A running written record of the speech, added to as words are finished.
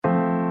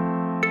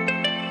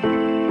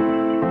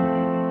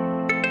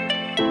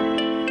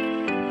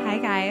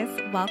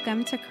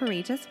Welcome to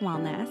Courageous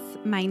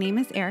Wellness. My name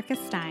is Erica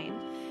Stein.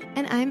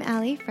 And I'm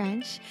Allie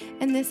French,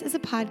 and this is a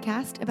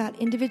podcast about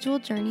individual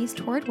journeys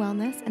toward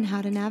wellness and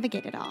how to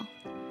navigate it all.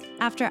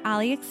 After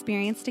Allie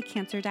experienced a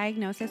cancer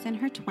diagnosis in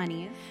her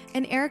 20s,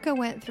 and Erica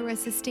went through a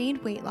sustained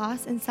weight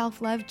loss and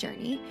self-love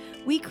journey,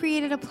 we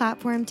created a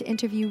platform to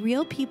interview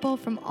real people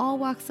from all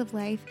walks of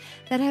life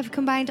that have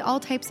combined all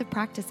types of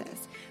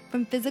practices.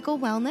 From physical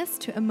wellness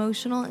to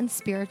emotional and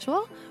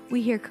spiritual,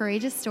 we hear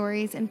courageous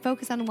stories and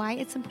focus on why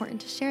it's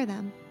important to share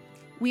them.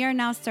 We are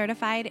now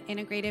certified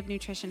integrative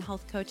nutrition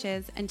health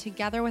coaches, and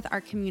together with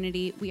our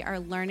community, we are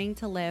learning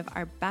to live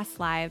our best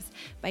lives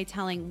by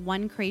telling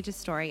one courageous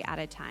story at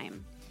a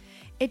time.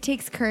 It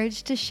takes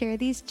courage to share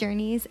these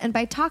journeys, and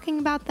by talking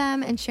about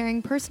them and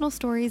sharing personal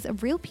stories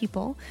of real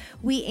people,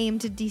 we aim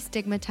to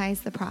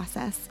destigmatize the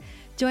process.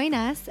 Join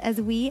us as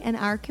we and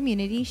our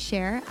community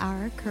share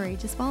our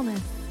courageous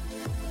wellness.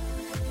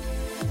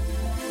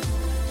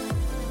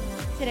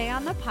 Today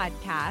on the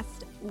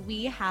podcast,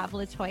 we have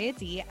Latoya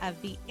D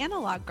of the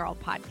Analog Girl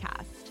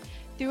podcast.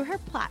 Through her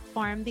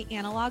platform, The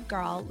Analog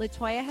Girl,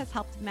 Latoya has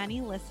helped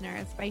many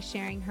listeners by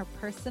sharing her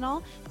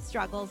personal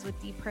struggles with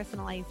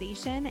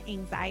depersonalization,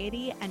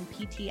 anxiety, and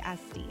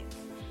PTSD.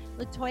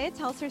 Latoya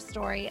tells her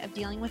story of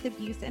dealing with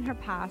abuse in her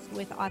past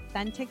with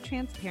authentic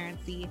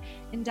transparency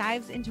and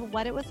dives into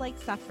what it was like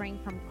suffering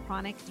from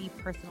chronic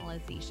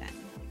depersonalization.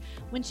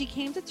 When she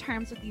came to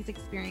terms with these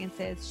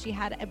experiences, she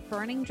had a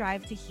burning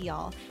drive to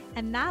heal,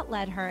 and that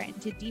led her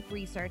into deep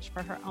research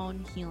for her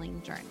own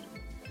healing journey.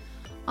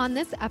 On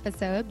this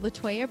episode,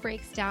 Latoya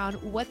breaks down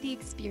what the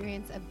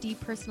experience of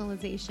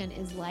depersonalization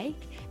is like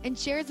and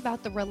shares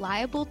about the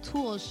reliable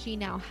tools she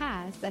now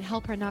has that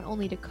help her not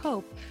only to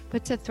cope,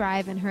 but to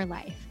thrive in her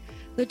life.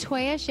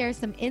 Latoya shares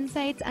some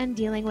insights on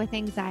dealing with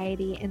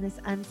anxiety in this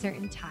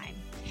uncertain time.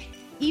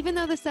 Even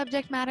though the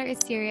subject matter is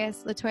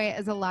serious, Latoya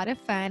is a lot of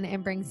fun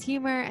and brings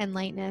humor and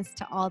lightness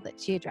to all that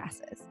she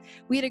addresses.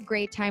 We had a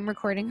great time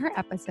recording her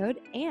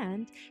episode,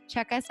 and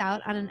check us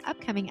out on an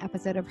upcoming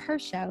episode of her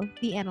show,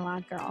 The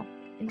Analog Girl.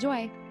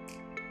 Enjoy.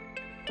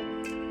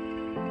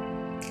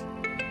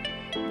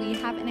 We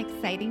have an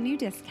exciting new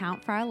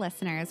discount for our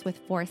listeners with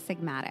Four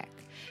Sigmatic.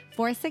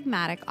 Four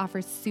Sigmatic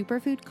offers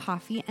superfood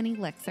coffee and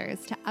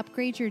elixirs to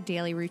upgrade your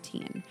daily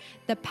routine.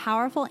 The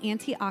powerful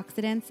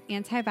antioxidants,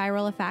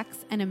 antiviral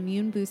effects, and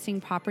immune-boosting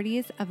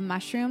properties of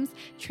mushrooms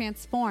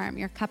transform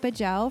your cup of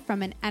joe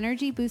from an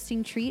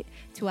energy-boosting treat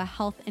to a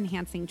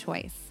health-enhancing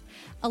choice.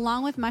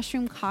 Along with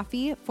mushroom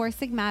coffee, Four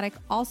Sigmatic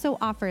also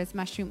offers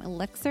mushroom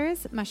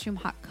elixirs, mushroom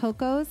hot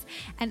cocos,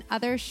 and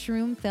other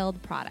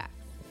shroom-filled products.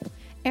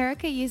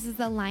 Erica uses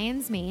the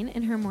lion's mane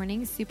in her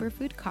morning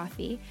superfood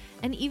coffee,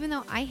 and even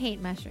though I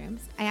hate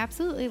mushrooms, I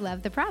absolutely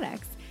love the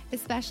products,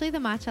 especially the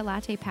matcha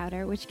latte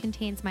powder, which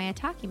contains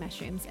maitake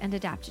mushrooms and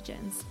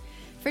adaptogens.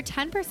 For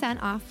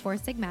 10% off Four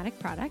Sigmatic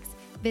products,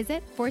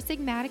 visit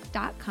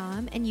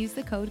foursigmatic.com and use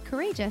the code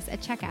COURAGEOUS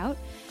at checkout,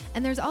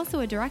 and there's also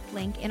a direct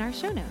link in our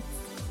show notes.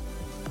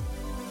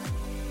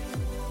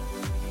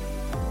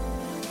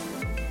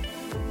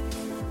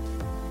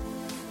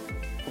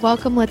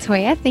 Welcome,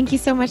 Latoya. Thank you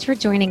so much for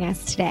joining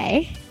us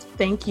today.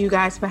 Thank you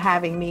guys for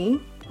having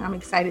me. I'm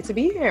excited to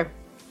be here.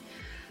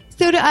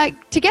 So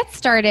to get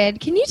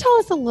started, can you tell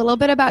us a little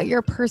bit about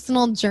your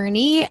personal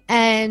journey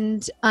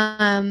and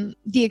the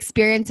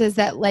experiences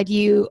that led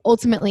you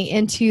ultimately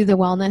into the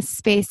wellness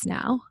space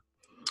now?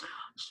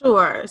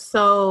 Sure.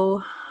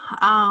 So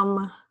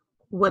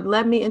what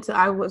led me into,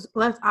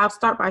 I'll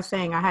start by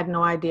saying I had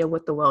no idea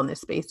what the wellness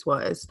space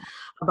was.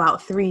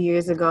 About 3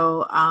 years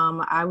ago,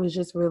 I was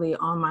just really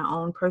on my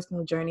own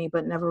personal journey,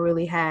 but never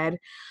really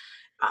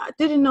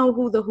didn't know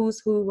who the who's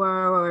who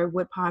were or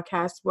what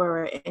podcasts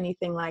were or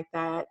anything like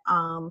that.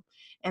 And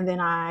then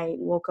I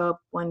woke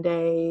up one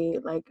day,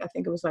 I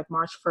think it was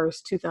March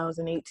 1st,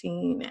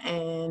 2018.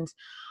 And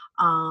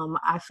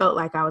I felt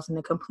like I was in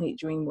a complete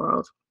dream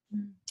world.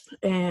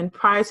 And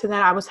prior to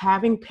that, I was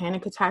having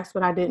panic attacks,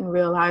 but I didn't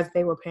realize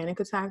they were panic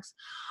attacks.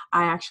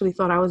 I actually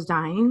thought I was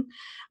dying.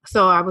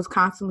 So I was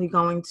constantly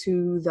going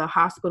to the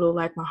hospital,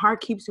 my heart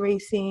keeps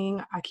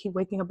racing. I keep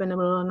waking up in the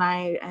middle of the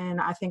night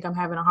and I think I'm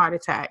having a heart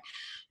attack.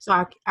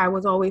 So I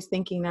was always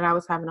thinking that I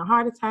was having a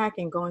heart attack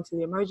and going to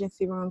the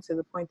emergency room to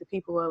the point that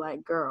people were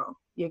like, girl,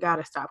 you got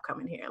to stop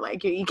coming here.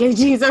 Your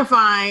EKGs are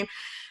fine.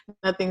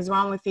 Nothing's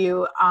wrong with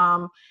you.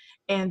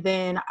 And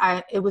then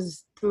it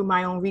was through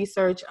my own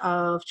research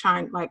of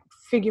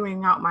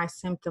figuring out my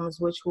symptoms,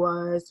 which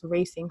was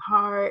racing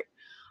heart,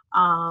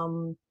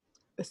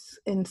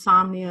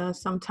 insomnia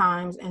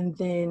sometimes. And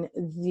then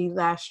the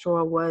last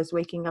straw was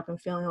waking up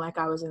and feeling like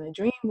I was in a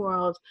dream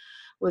world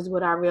was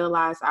what I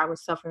realized I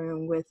was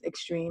suffering with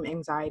extreme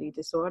anxiety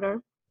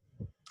disorder.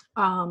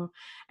 And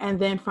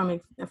then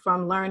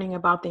from learning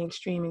about the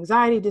extreme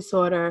anxiety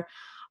disorder,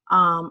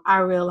 I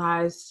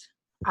realized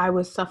I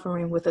was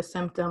suffering with a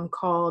symptom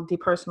called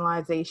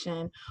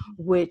depersonalization,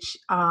 which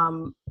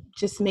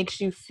just makes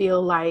you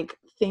feel like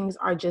things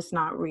are just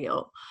not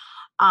real.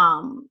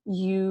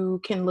 You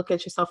can look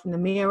at yourself in the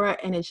mirror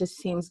and it just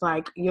seems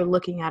like you're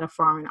looking at a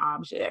foreign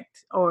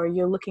object, or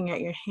you're looking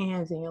at your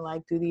hands and you're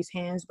like, do these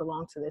hands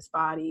belong to this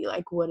body?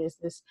 Like, what is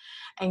this?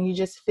 And you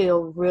just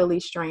feel really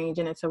strange,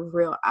 and it's a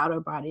real out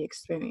of body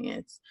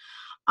experience.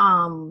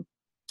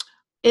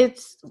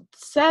 It's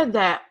said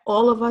that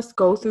all of us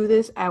go through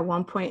this at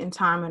one point in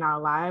time in our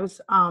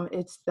lives.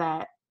 It's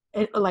that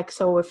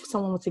so if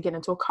someone was to get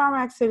into a car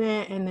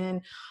accident and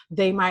then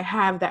they might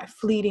have that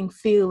fleeting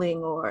feeling,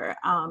 or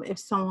if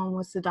someone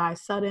was to die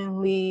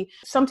suddenly,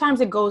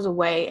 sometimes it goes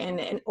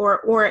away,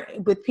 or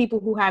with people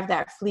who have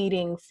that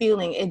fleeting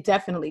feeling, it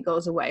definitely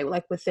goes away,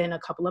 like within a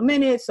couple of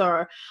minutes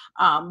or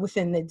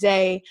within the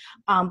day.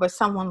 But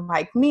someone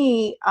like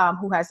me,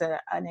 who has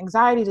an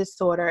anxiety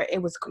disorder,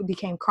 it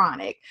became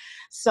chronic.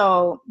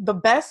 So the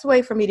best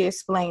way for me to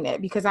explain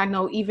it, because I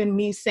know even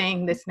me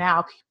saying this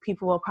now,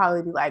 people will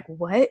probably be like,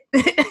 what?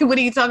 What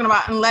are you talking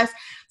about? Unless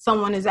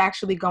someone is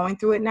actually going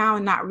through it now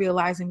and not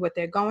realizing what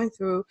they're going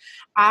through.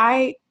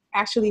 I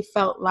actually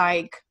felt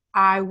like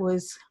I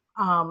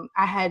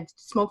had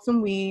smoked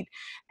some weed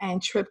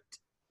and tripped,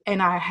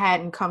 and I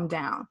hadn't come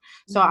down.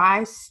 So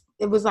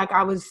it was like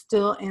I was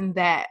still in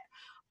that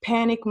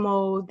panic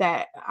mode,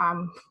 that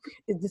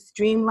this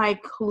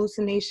dreamlike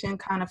hallucination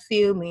kind of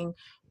feeling,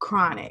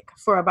 chronic,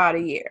 for about a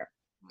year.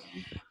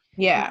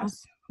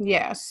 Yes.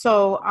 Yeah.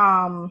 So,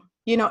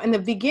 in the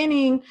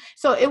beginning,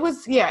 so it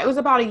was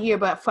about a year,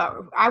 but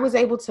I was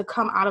able to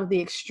come out of the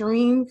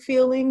extreme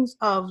feelings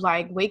of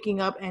like waking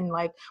up and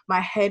like my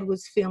head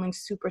was feeling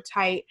super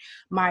tight.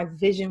 My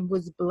vision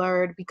was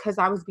blurred because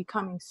I was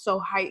becoming so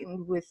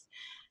heightened with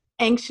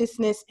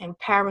anxiousness and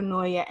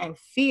paranoia and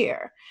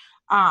fear.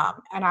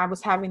 And I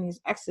was having these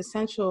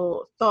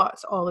existential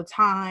thoughts all the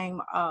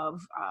time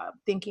of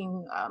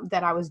thinking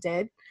that I was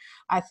dead.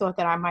 I thought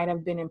that I might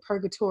have been in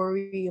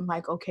purgatory. I'm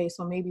like, okay,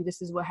 so maybe this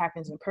is what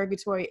happens in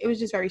purgatory. It was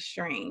just very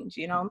strange,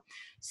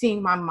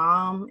 seeing my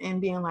mom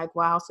and being like,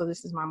 wow, so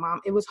this is my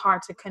mom. It was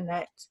hard to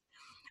connect.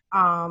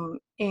 But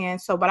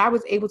I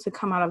was able to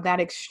come out of that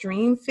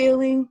extreme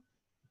feeling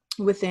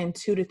within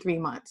 2 to 3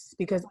 months,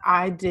 because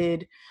I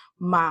did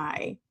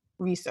my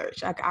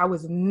research. Like, I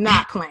was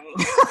not playing.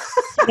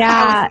 Yeah.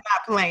 I was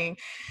not playing.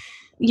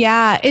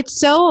 Yeah. It's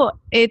so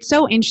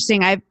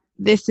interesting.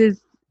 This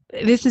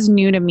is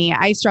new to me.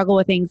 I struggle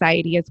with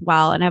anxiety as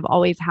well. And I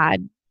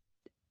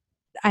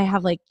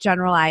have like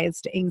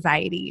generalized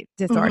anxiety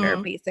disorder,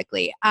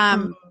 basically.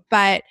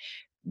 But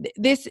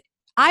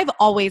I've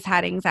always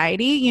had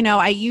anxiety.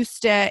 I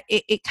used to,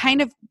 it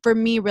kind of, for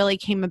me, really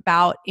came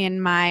about in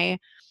my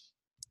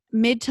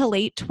mid to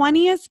late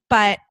 20s.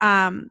 But,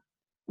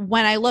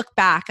 when I look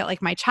back at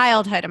like my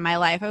childhood and my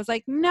life, I was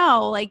like,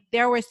 no, like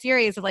there were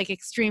series of like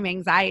extreme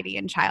anxiety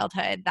in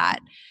childhood that,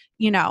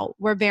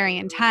 were very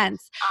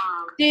intense.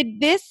 Did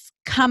this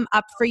come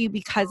up for you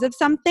because of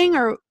something,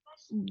 or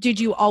did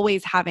you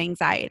always have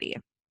anxiety?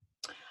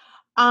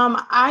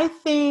 I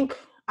think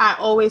I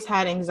always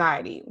had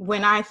anxiety.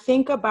 When I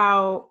think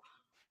about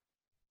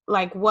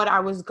like what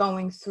I was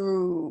going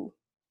through,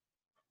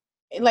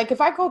 like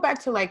if I go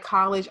back to like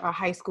college or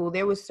high school,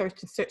 there was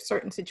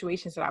certain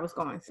situations that I was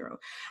going through.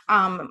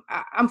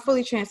 I'm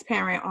fully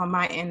transparent on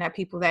my end, that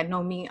people that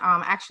know me,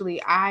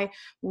 actually I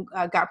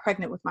got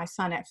pregnant with my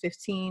son at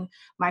 15.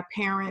 My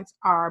parents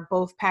are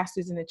both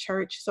pastors in the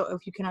church. So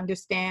if you can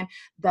understand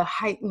the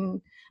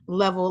heightened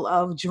level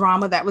of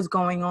drama that was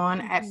going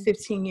on at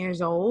 15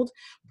 years old.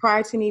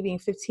 Prior to me being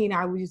 15,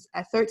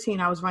 at 13,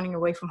 I was running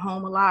away from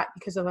home a lot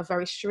because of a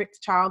very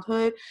strict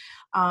childhood.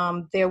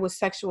 There was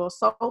sexual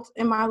assault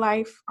in my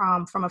life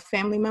from a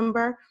family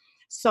member.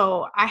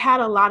 So I had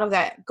a lot of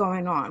that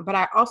going on, but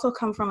I also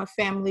come from a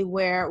family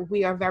where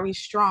we are very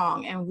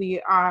strong, and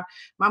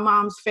my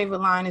mom's favorite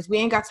line is, we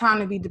ain't got time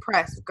to be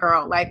depressed,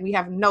 girl. Like, we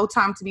have no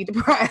time to be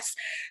depressed.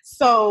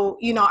 So,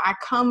 I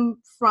come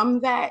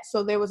from that.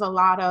 So there was a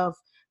lot of,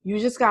 you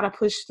just got to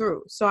push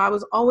through. So I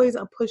was always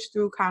a push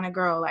through kind of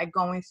girl, like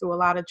going through a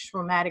lot of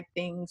traumatic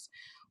things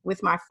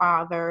with my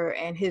father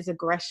and his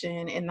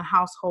aggression in the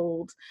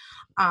household.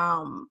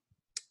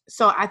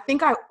 So I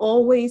think I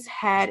always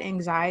had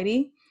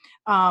anxiety.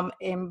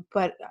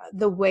 But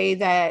the way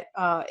that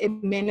it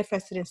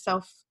manifested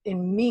itself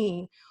in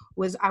me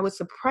was I would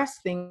suppress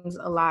things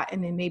a lot,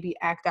 and then maybe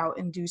act out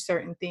and do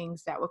certain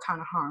things that would kind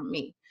of harm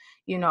me,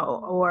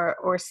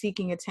 or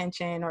seeking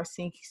attention, or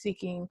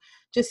seeking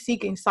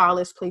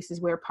solace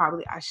places where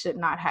probably I should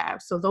not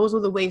have. So those were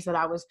the ways that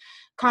I was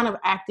kind of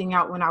acting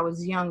out when I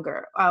was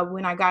younger.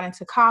 When I got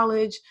into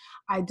college,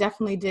 I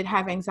definitely did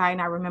have anxiety.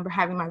 And I remember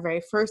having my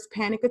very first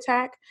panic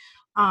attack.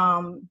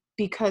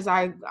 Because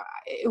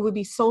it would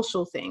be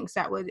social things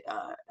that would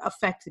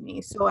affect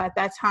me. So at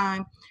that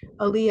time,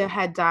 Aaliyah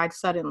had died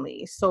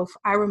suddenly. So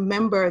I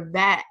remember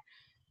that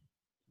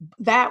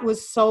that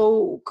was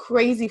so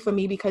crazy for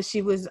me because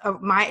she was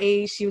of my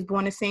age. She was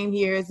born the same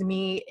year as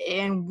me.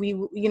 And we,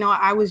 you know,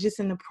 I was just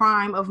in the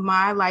prime of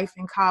my life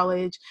in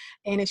college,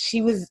 and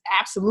she was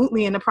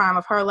absolutely in the prime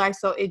of her life.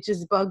 So it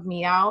just bugged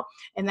me out.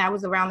 And that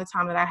was around the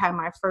time that I had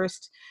my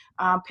first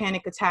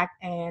panic attack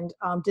and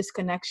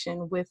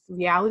disconnection with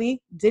reality.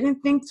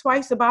 Didn't think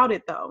twice about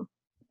it though.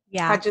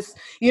 Yeah. I just,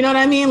 you know what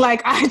I mean?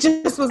 Like, I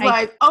just was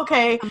like,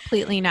 okay.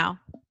 Completely no.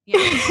 Yeah.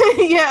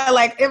 Yeah,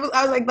 like it was,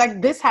 I was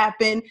like this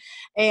happened.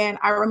 And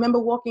I remember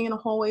walking in a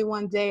hallway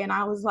one day and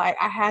I was like,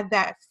 I had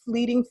that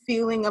fleeting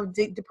feeling of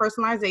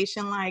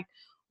depersonalization, like,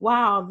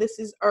 wow, this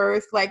is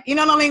Earth. Like, you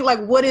know what I mean?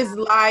 Like, what is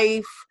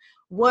life?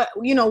 What,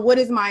 you know, what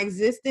is my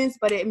existence?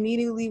 But it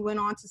immediately went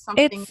on to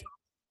something.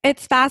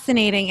 It's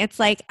fascinating. It's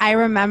like, I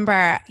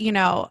remember, you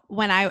know,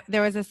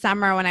 there was a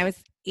summer when I was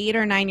 8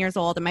 or 9 years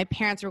old and my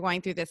parents were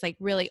going through this like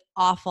really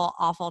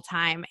awful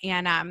time.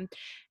 And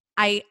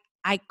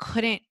I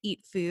couldn't eat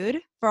food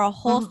for a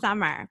whole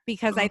summer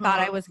because I thought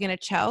I was going to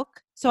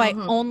choke. So I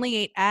only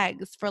ate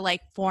eggs for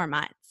like 4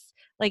 months.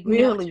 Like,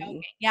 really? no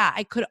joking. Yeah.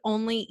 I could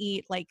only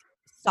eat like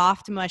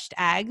soft mushed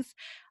eggs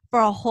for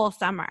a whole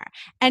summer.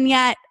 And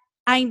yet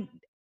I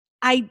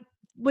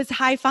was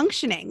high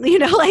functioning, you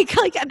know, like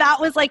that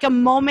was like a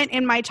moment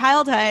in my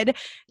childhood.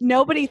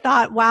 Nobody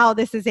thought, wow,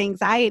 this is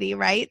anxiety,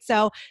 right?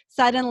 So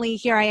suddenly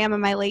here I am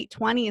in my late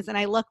 20s and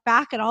I look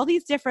back at all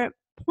these different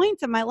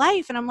points in my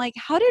life and I'm like,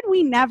 how did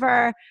we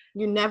never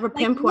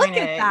pinpoint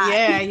it?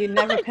 Yeah, you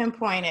never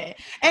pinpoint it.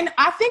 And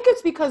I think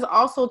it's because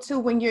also too,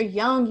 when you're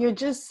young, you're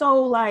just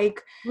so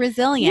like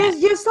resilient.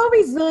 You're so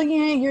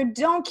resilient. You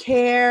don't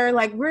care.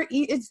 Like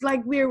it's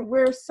like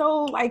we're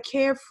so like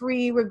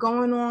carefree. We're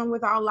going on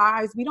with our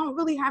lives. We don't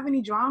really have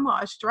any drama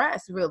or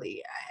stress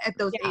really at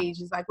those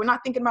ages. Like, we're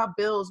not thinking about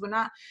bills. We're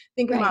not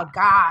thinking about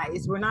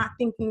guys. We're not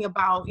thinking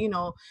about, you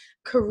know,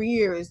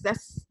 careers.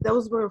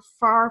 Those were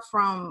far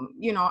from,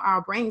 you know,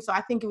 our brains. So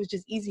I think it was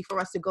just easy for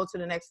us to go to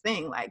the next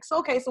thing. Like, so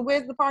okay, so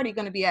where's the party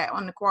going to be at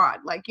on the quad?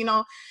 Like, you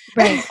know,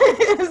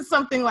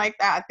 something like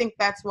that. I think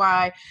that's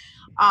why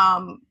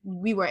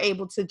we were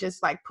able to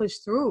just like push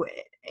through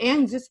it,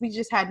 and we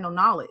just had no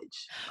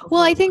knowledge.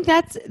 Well, I think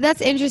that's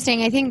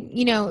interesting. I think,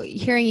 you know,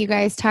 hearing you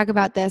guys talk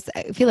about this,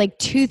 I feel like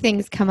 2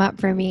 things come up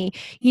for me.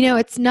 You know,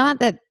 it's not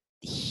that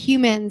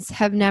humans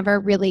have never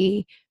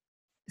really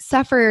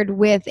suffered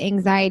with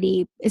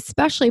anxiety,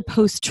 especially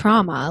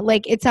post-trauma.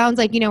 Like, it sounds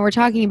like, you know, we're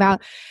talking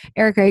about,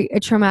 Erica, a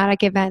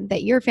traumatic event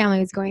that your family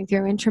was going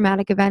through and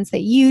traumatic events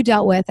that you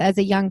dealt with as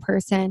a young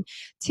person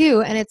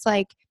too. And it's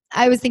like,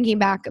 I was thinking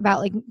back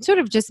about like sort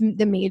of just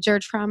the major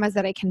traumas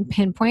that I can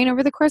pinpoint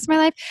over the course of my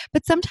life,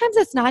 but sometimes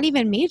it's not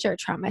even major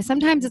trauma.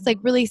 Sometimes it's like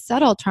really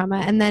subtle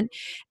trauma. And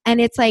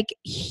it's like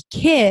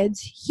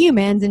kids,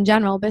 humans in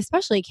general, but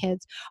especially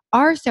kids,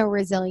 are so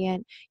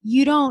resilient.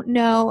 You don't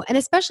know. And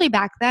especially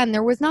back then,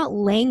 there was not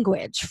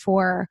language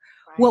for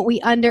what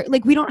we I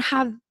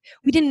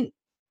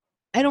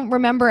don't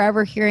remember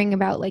ever hearing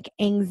about like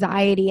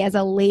anxiety as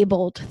a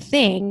labeled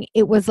thing.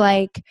 It was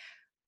like,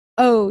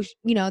 oh,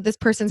 you know, this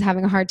person's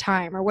having a hard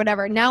time or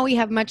whatever. Now we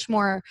have much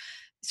more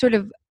sort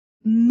of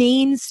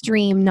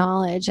mainstream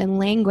knowledge and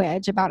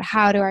language about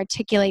how to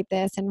articulate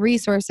this and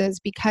resources,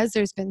 because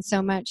there's been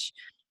so much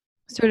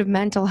sort of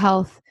mental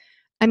health.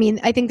 I mean,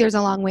 I think there's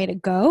a long way to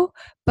go,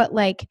 but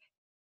like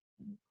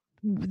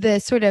the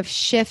sort of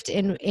shift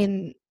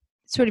in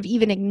sort of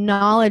even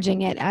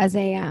acknowledging it as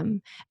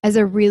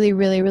a really,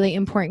 really, really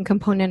important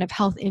component of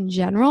health in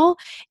general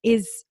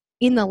is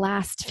in the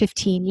last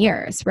 15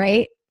 years,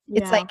 right?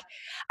 Yeah. It's like,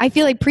 I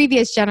feel like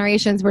previous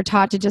generations were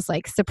taught to just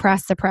like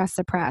suppress.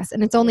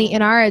 And it's only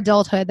in our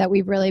adulthood that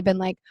we've really been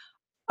like,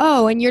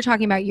 oh, and you're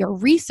talking about your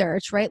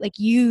research, right? Like,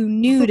 you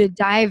knew to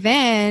dive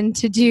in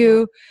to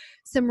do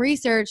some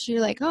research.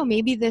 You're like, oh,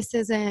 maybe this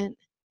isn't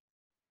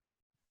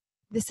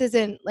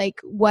like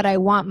what I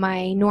want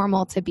my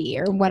normal to be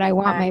or what I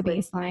want my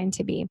baseline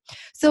to be.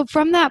 So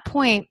from that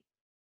point,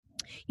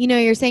 you know,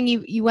 you're saying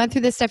you went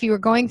through this stuff, you were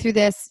going through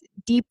this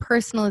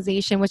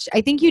depersonalization, which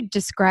I think you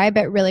describe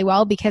it really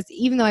well, because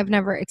even though I've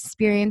never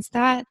experienced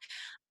that,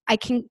 I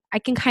can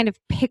kind of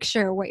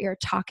picture what you're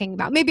talking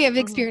about. Maybe I've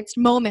experienced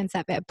moments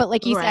of it, but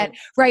like you said,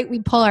 right, we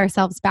pull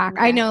ourselves back.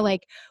 I know,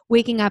 like,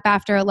 waking up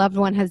after a loved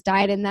one has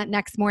died and that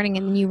next morning,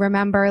 and you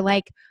remember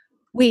like,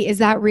 wait, is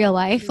that real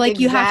life? Like,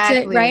 you have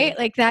to, right?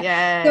 Like that.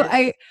 Yes.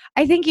 So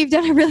I think you've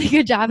done a really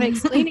good job at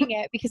explaining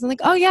it, because I'm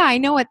like, oh yeah, I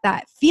know what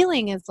that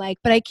feeling is like,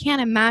 but I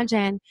can't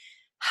imagine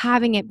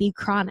having it be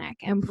chronic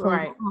and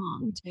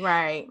prolonged.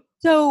 Right.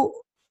 So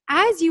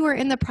as you were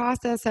in the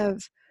process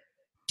of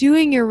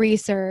doing your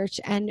research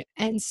and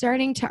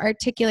starting to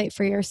articulate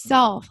for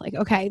yourself, like,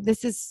 okay,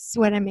 this is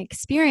what I'm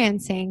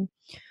experiencing,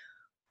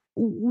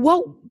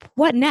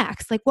 what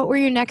next? Like, what were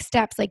your next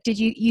steps? Like,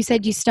 you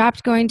said you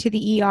stopped going to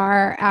the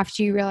ER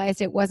after you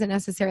realized it wasn't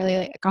necessarily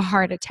like a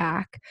heart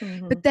attack,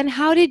 but then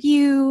how did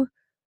you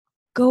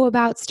go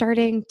about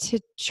starting to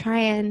try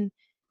and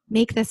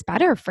make this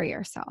better for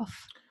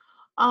yourself?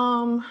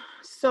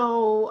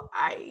 So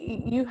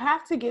you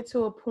have to get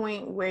to a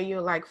point where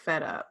you're like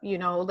fed up, you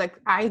know, like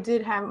I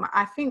did have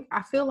I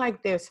feel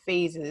like there's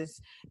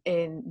phases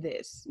in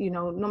this, you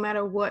know, no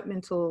matter what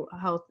mental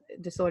health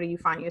disorder you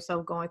find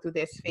yourself going through,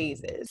 there's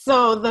phases.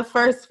 So the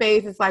first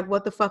phase is like,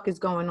 what the fuck is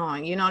going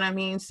on? You know what I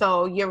mean?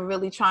 So you're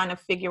really trying to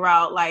figure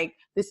out like,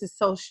 this is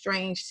so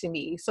strange to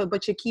me. So,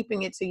 but you're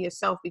keeping it to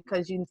yourself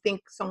because you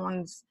think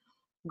someone's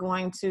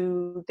going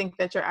to think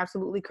that you're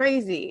absolutely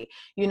crazy,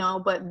 you know.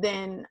 But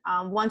then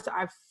once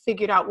I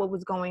figured out what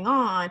was going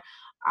on,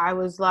 I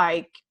was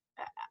like,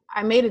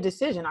 I made a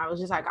decision. I was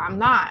just like, I'm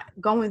not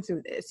going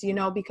through this, you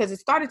know, because it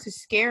started to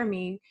scare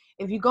me.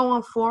 If you go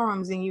on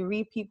forums and you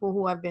read people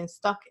who have been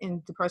stuck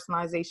in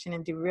depersonalization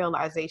and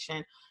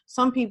derealization,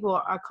 some people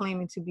are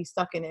claiming to be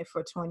stuck in it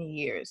for 20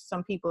 years.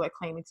 Some people are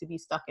claiming to be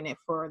stuck in it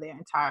for their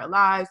entire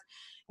lives.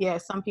 Yeah,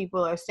 some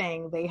people are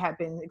saying they have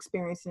been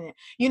experiencing it,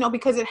 you know,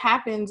 because it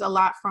happens a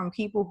lot from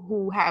people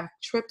who have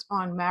tripped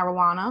on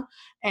marijuana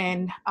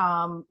and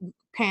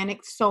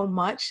panicked so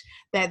much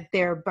that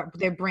their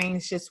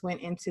brains just went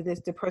into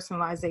this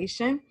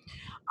depersonalization.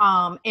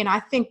 And I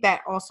think that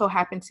also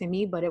happened to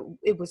me, but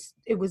it was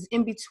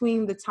in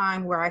between the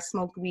time where I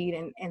smoked weed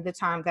and the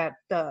time that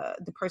the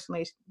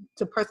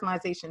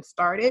depersonalization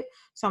started.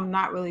 So I'm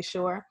not really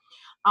sure.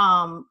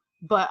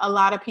 But a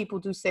lot of people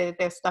do say that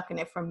they're stuck in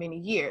it for many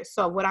years.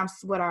 So where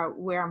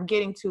I'm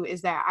getting to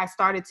is that I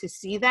started to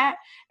see that,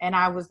 and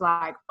I was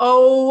like,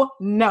 oh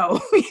no,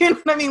 you know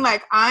what I mean?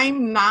 Like,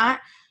 I'm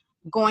not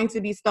going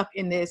to be stuck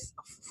in this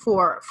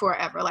for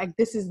forever. Like,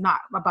 this is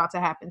not about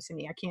to happen to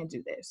me. I can't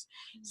do this.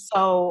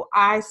 So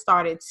I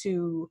started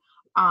to,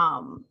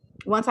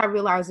 once I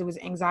realized it was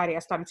anxiety, I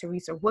started to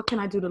research, what can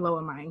I do to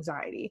lower my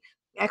anxiety?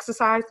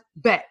 Exercise?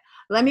 Bet.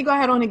 Let me go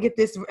ahead on and get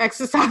this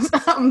exercise,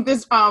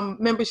 this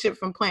membership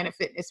from Planet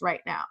Fitness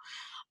right now.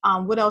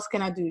 What else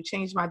can I do?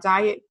 Change my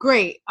diet?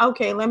 Great.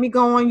 Okay, let me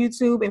go on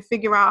YouTube and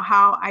figure out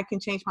how I can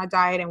change my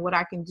diet and what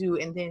I can do,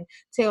 and then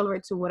tailor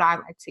it to what I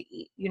like to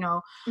eat, you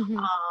know?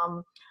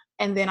 Mm-hmm.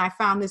 And then I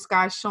found this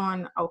guy,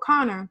 Sean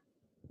O'Connor,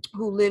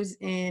 who lives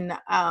in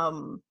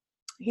Ireland,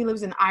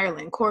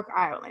 Cork,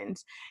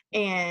 Ireland.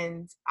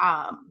 And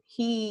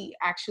he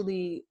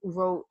actually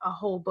wrote a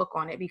whole book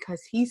on it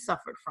because he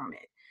suffered from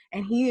it.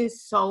 And he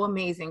is so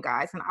amazing,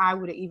 guys. And I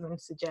would even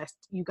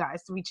suggest you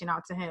guys reaching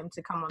out to him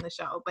to come on the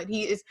show. But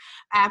he is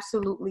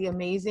absolutely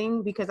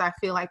amazing, because I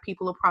feel like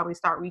people will probably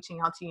start reaching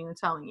out to you and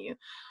telling you.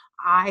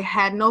 I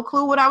had no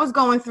clue what I was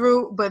going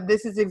through, but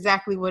this is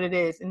exactly what it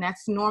is. And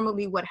that's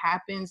normally what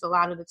happens a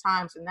lot of the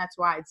times. And that's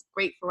why it's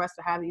great for us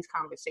to have these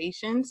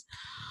conversations.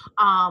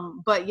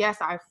 But yes,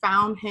 I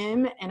found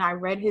him and I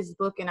read his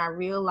book, and I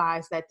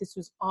realized that this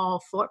was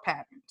all thought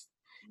patterns.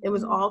 It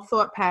was all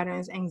thought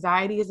patterns.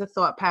 Anxiety is a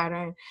thought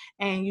pattern,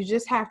 and you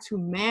just have to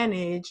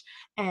manage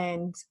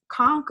and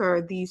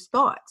conquer these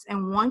thoughts.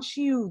 And once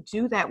you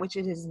do that, which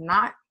it is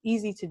not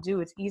easy to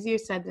do, it's easier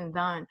said than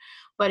done,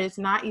 but it's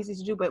not easy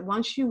to do. But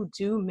once you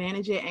do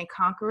manage it and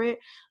conquer it,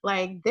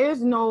 like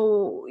there's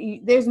no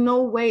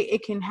way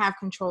it can have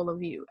control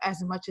of you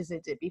as much as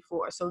it did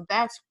before. So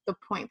that's the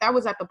point. That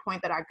was at the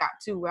point that I got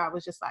to, where I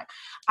was just like,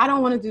 I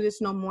don't want to do this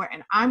no more,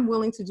 and I'm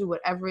willing to do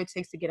whatever it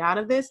takes to get out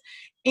of this.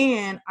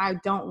 And I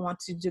don't want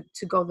to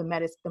go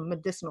the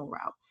medicinal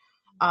route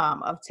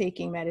of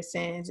taking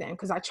medicines. And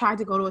because I tried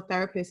to go to a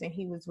therapist and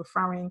he was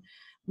referring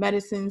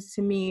medicines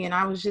to me, and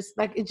I was just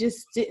like, it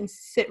just didn't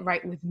sit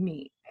right with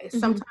me.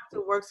 Sometimes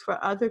it works for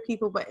other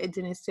people, but it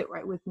didn't sit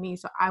right with me.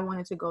 So I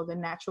wanted to go the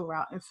natural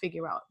route and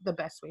figure out the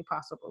best way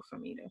possible for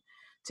me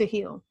to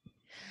heal.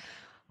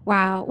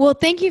 Wow. Well,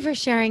 thank you for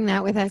sharing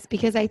that with us,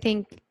 because I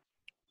think,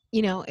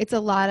 you know, it's a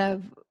lot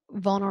of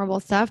vulnerable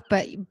stuff,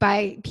 but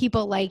by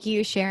people like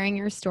you sharing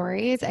your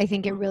stories, I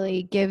think it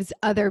really gives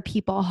other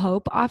people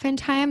hope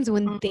oftentimes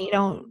when they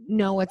don't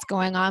know what's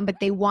going on,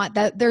 but they want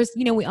that. There's,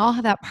 you know, we all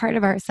have that part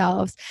of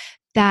ourselves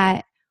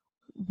that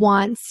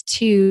wants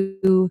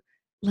to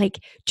like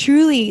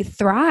truly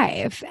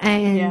thrive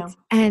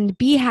and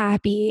be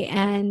happy.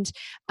 And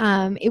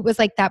it was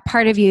like that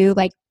part of you,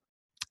 like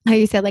how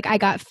you said, like, I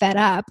got fed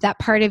up, that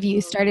part of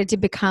you started to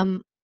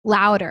become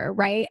louder,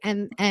 right?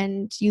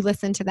 And you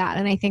listen to that.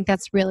 And I think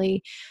that's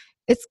really,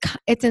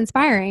 it's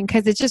inspiring,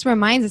 because it just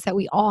reminds us that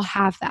we all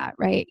have that,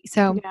 right?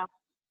 So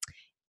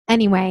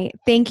anyway,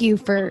 thank you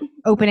for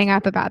opening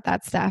up about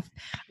that stuff.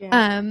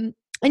 And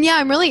yeah,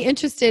 I'm really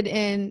interested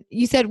in,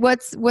 you said,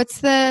 what's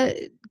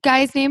the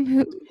guy's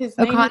name? His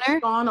name is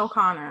Sean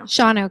O'Connor.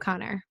 Sean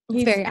O'Connor.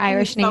 He's very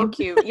Irish name. So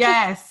cute.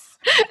 Yes.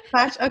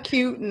 Such a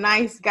cute,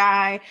 nice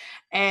guy.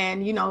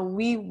 And, you know,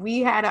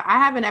 I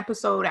have an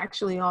episode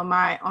actually on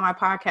my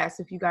podcast,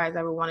 if you guys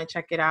ever want to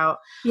check it out.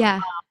 Yeah.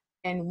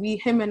 And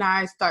him and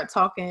I start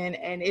talking,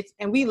 and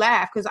we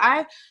laugh, because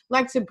I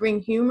like to bring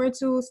humor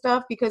to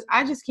stuff, because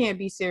I just can't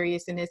be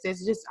serious in this.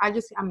 It's just, I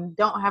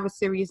don't have a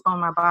serious bone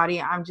in my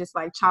body. I'm just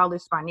like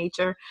childish by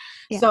nature.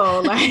 Yeah. So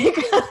like,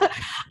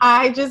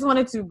 I just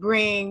wanted to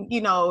bring,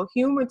 you know,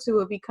 humor to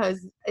it,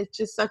 because it's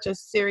just such a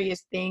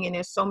serious thing. And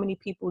there's so many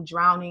people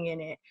drowning in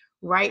it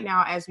right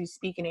now as we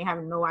speak, and they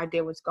have no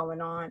idea what's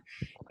going on.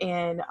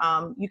 And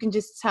you can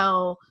just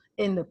tell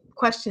in the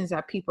questions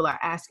that people are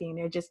asking,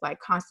 they're just like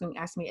constantly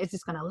asking me, is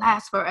this going to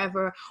last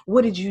forever?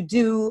 What did you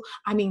do?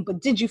 I mean, but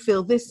did you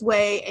feel this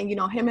way? And, you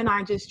know, him and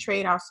I just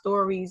trade our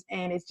stories,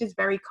 and it's just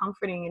very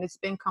comforting. And it's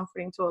been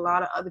comforting to a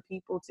lot of other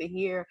people to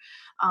hear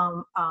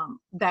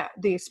that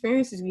the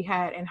experiences we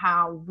had and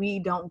how we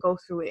don't go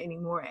through it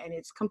anymore. And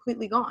it's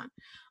completely gone.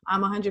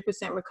 I'm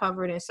 100%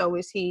 recovered, and so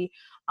is he.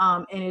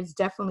 And it's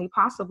definitely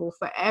possible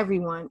for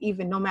everyone,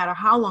 even no matter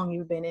how long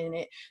you've been in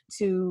it,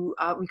 to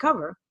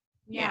recover.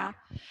 Yeah.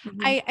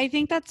 Mm-hmm. I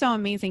think that's so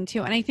amazing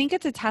too. And I think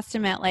it's a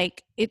testament,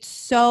 like it's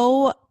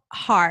so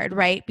hard,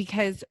 right?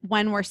 Because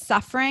when we're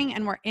suffering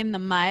and we're in the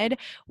mud,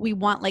 we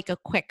want like a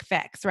quick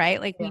fix, right?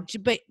 Like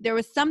but there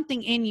was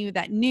something in you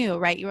that knew,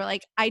 right? You were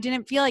like, I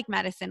didn't feel like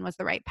medicine was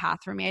the right path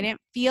for me. I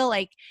didn't feel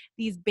like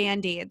these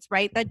Band-Aids,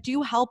 right? That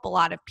do help a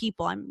lot of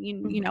people. I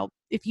mean, you know,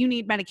 if you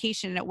need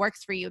medication and it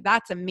works for you,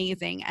 that's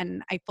amazing.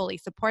 And I fully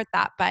support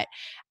that. But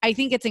I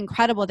think it's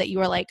incredible that you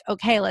were like,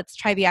 okay, let's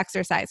try the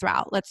exercise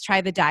route. Let's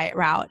try the diet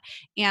route.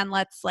 And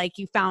let's like,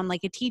 you found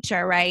like a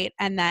teacher, right?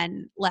 And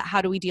then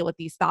how do we deal with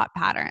these thought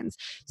patterns?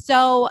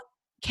 So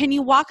can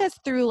you walk us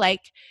through like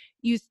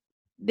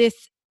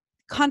this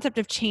concept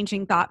of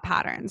changing thought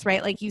patterns,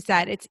 right? Like you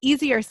said, it's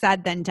easier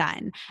said than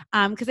done.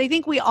 Because I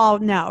think we all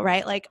know,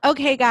 right? Like,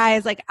 okay,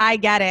 guys, like I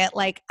get it.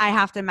 Like I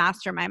have to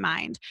master my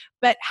mind.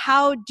 But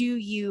how did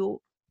you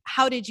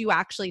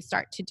actually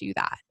start to do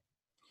that?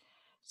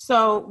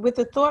 So with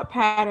the thought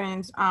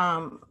patterns,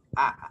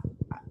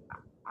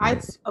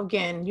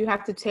 again, you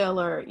have to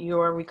tailor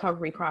your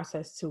recovery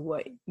process to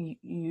what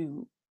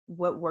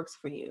what works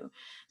for you.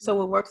 So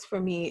what works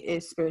for me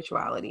is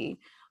spirituality.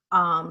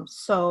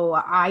 So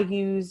I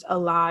used a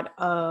lot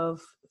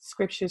of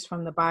scriptures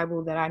from the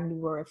Bible that I knew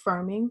were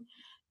affirming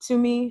to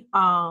me.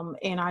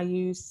 And I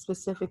used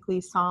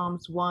specifically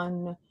Psalms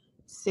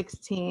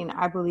 116,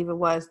 I believe it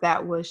was,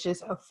 that was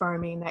just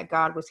affirming that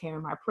God was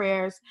hearing my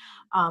prayers,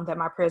 that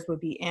my prayers would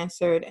be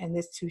answered, and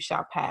this too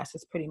shall pass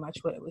is pretty much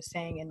what it was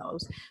saying in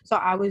those. So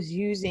I was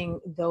using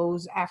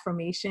those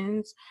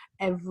affirmations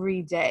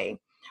every day.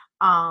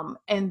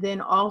 And then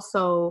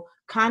also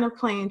kind of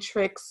playing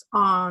tricks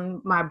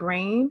on my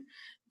brain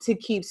to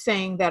keep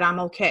saying that I'm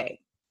okay,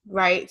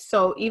 right?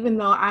 So even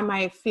though I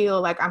might feel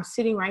like I'm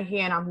sitting right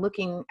here and I'm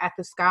looking at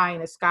the sky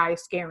and the sky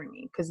is scaring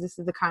me, because this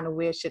is the kind of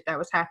weird shit that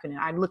was happening.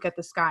 I'd look at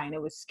the sky and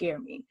it would scare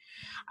me.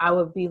 I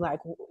would be like,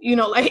 you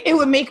know, like it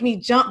would make me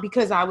jump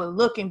because I would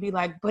look and be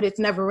like, but it's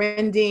never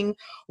ending.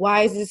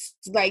 Why is this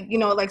like, you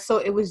know, like, so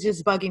it was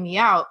just bugging me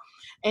out.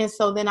 And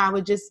so then I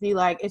would just be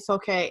like, it's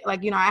okay.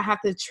 Like, you know, I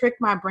have to trick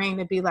my brain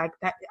to be like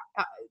that.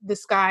 The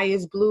sky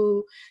is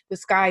blue. The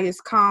sky is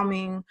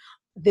calming.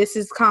 This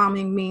is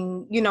calming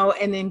me, you know,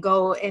 and then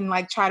go and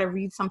like try to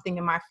read something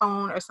in my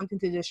phone or something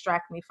to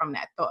distract me from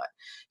that thought.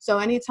 So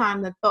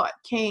anytime the thought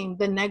came,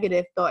 the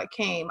negative thought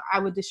came, I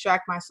would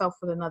distract myself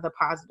with another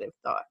positive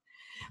thought.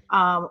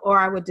 Or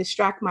I would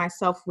distract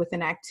myself with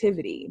an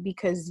activity,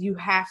 because you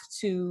have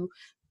to,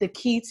 the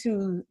key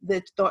to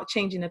the thought,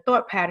 changing the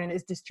thought pattern,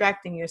 is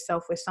distracting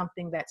yourself with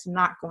something that's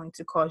not going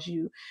to cause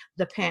you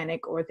the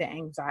panic or the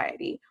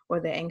anxiety or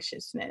the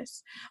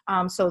anxiousness.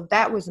 So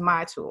that was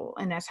my tool,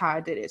 and that's how I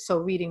did it. So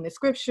reading the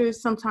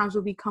scriptures sometimes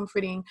would be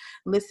comforting.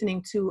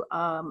 Listening to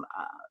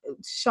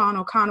Sean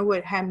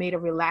O'Connor had made a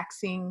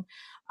relaxing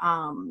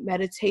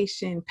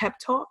meditation pep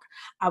talk.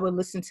 I would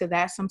listen to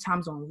that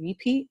sometimes on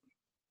repeat,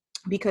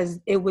 because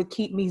it would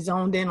keep me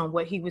zoned in on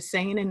what he was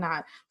saying and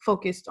not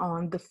focused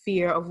on the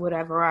fear of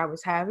whatever I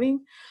was having.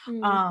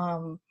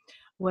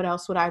 What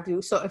else would I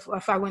do? So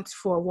if I went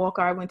for a walk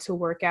or I went to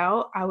work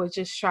out, I would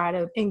just try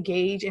to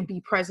engage and be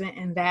present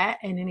in that.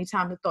 And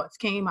anytime the thoughts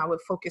came, I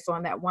would focus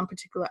on that one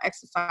particular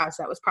exercise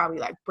that was probably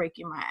like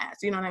breaking my ass.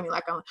 You know what I mean?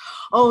 Like,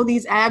 oh,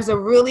 these abs are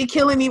really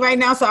killing me right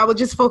now. So I would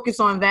just focus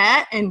on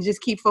that and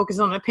just keep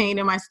focusing on the pain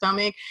in my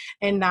stomach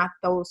and not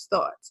those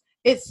thoughts.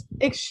 It's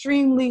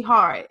extremely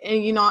hard.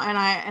 And, you know, and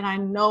I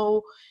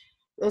know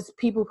there's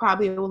people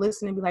probably will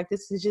listen and be like,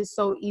 this is just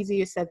so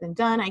easier said than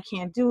done. I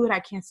can't do it. I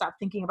can't stop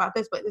thinking about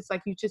this. But it's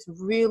like, you just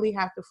really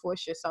have to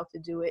force yourself to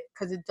do it,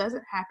 because it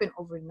doesn't happen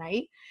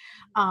overnight.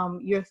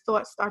 Your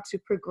thoughts start to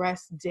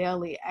progress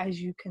daily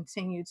as you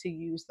continue to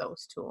use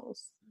those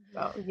tools.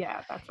 So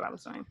yeah, that's what I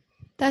was saying.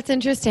 That's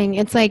interesting.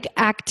 It's like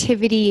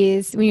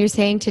activities, when you're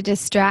saying to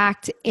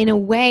distract, in a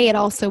way, it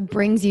also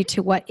brings you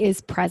to what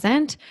is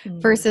present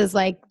versus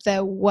like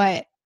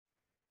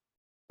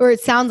or it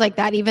sounds like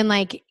that, even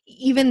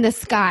the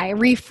sky,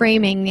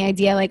 reframing the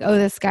idea like, oh,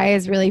 the sky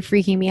is really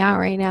freaking me out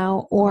right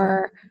now.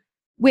 Or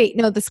wait,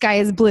 no, the sky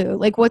is blue.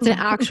 Like, what's an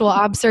actual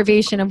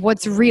observation of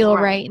what's real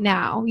right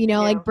now? You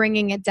know, like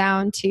bringing it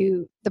down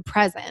to the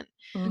present.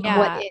 Yeah.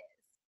 What is.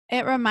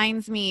 It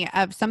reminds me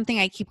of something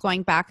I keep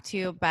going back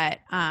to, but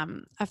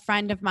a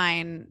friend of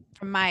mine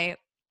from my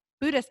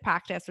Buddhist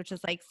practice, which is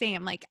like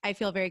same, like I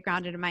feel very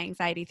grounded in my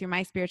anxiety through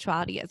my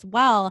spirituality as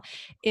well,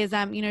 is,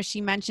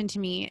 she mentioned to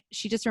me,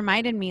 she just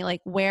reminded me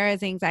like, where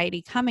is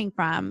anxiety coming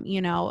from?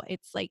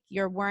 It's like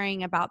you're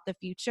worrying about the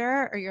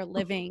future or you're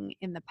living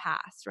in the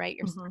past, right?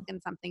 You're stuck in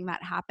something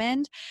that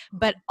happened,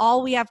 but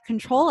all we have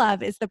control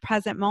of is the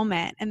present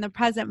moment. And the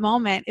present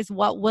moment is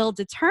what will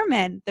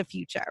determine the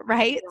future,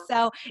 right?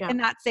 So in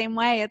that same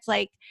way, it's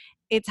like,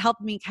 it's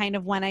helped me kind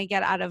of when I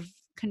get out of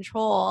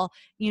control,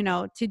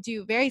 to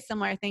do very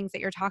similar things that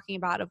you're talking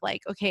about of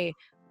like, okay,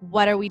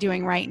 what are we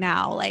doing right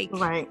now? Like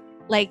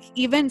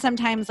even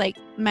sometimes like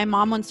my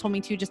mom once told me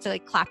to just to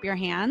like clap your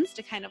hands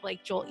to kind of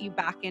like jolt you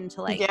back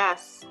into like,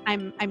 yes,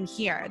 I'm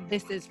here.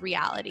 This is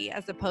reality,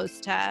 as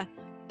opposed to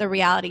the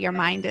reality your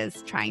mind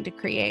is trying to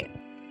create.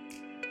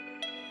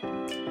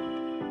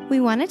 We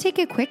want to take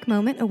a quick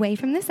moment away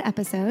from this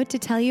episode to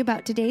tell you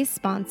about today's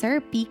sponsor,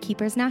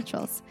 Beekeepers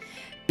Naturals.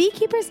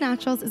 Beekeepers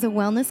Naturals is a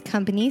wellness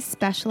company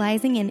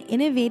specializing in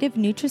innovative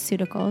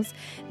nutraceuticals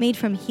made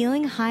from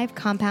healing hive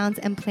compounds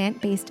and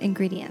plant-based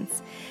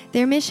ingredients.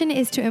 Their mission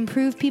is to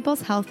improve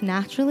people's health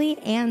naturally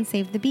and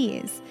save the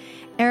bees.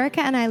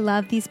 Erica and I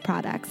love these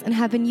products and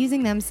have been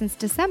using them since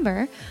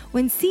December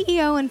when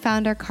CEO and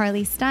founder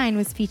Carly Stein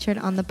was featured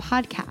on the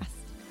podcast.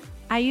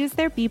 I use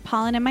their bee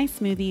pollen in my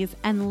smoothies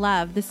and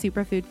love the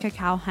superfood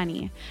cacao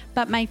honey,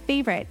 but my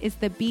favorite is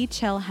the Bee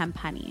Chill hemp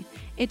honey.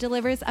 It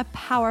delivers a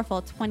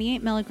powerful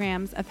 28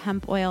 milligrams of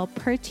hemp oil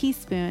per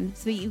teaspoon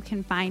so that you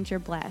can find your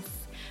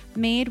bliss.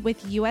 Made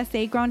with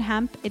USA-grown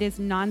hemp, it is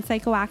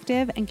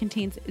non-psychoactive and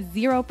contains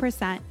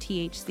 0%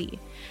 THC.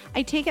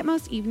 I take it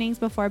most evenings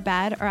before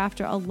bed or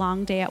after a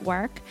long day at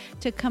work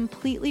to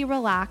completely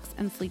relax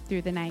and sleep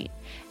through the night.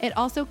 It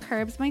also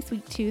curbs my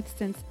sweet tooth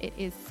since it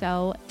is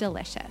so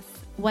delicious.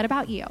 What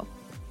about you?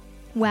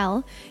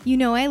 Well,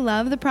 I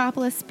love the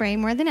propolis spray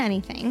more than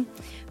anything,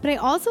 but I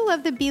also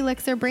love the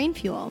Belixir Brain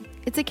Fuel.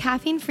 It's a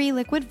caffeine-free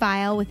liquid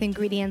vial with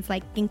ingredients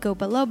like ginkgo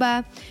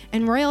biloba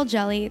and royal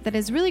jelly that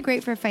is really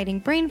great for fighting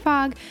brain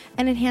fog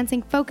and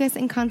enhancing focus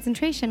and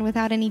concentration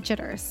without any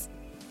jitters.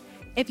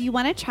 If you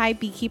want to try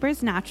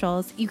Beekeepers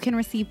Naturals, you can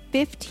receive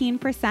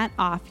 15%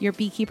 off your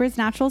Beekeepers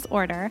Naturals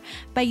order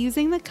by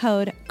using the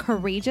code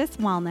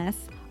CourageousWellness,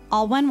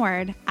 all one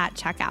word, at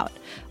checkout,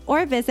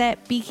 or visit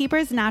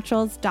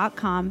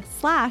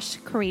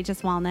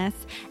beekeepersnaturals.com/courageouswellness,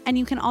 and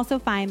you can also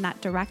find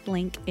that direct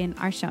link in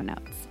our show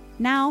notes.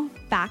 Now,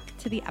 back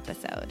to the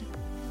episode.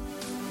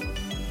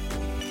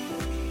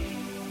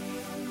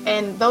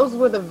 And those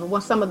were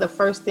some of the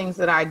first things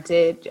that I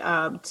did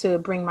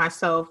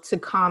to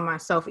calm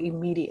myself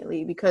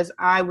immediately, because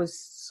I was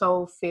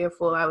so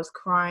fearful. I was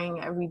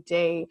crying every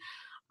day.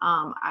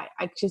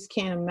 I just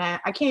can't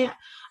imagine.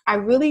 I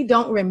really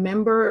don't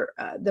remember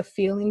the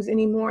feelings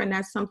anymore. And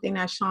that's something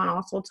that Sean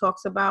also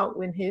talks about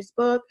in his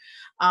book,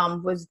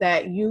 was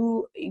that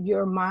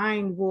your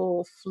mind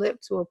will flip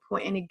to a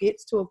point, and it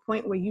gets to a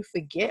point where you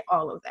forget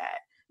all of that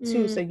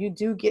too. So you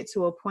do get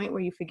to a point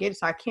where you forget.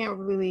 So I can't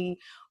really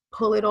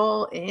pull it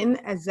all in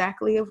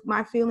exactly of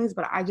my feelings,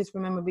 but I just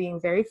remember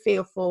being very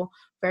fearful,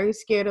 very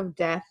scared of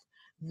death,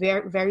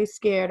 very, very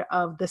scared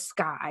of the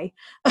sky,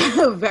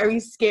 very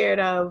scared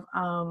of,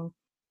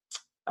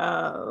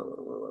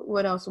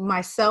 what else?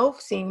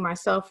 Seeing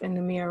myself in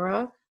the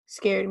mirror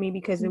scared me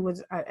because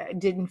I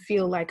didn't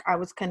feel like I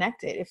was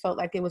connected. It felt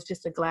like it was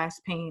just a glass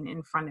pane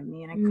in front of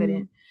me and I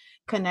couldn't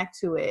connect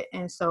to it.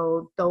 And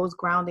so those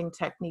grounding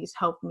techniques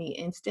helped me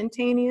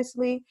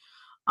instantaneously.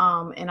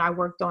 And I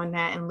worked on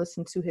that and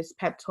listened to his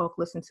pep talk,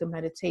 listened to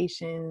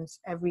meditations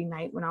every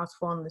night when I was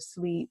falling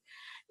asleep.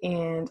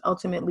 And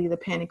ultimately the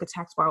panic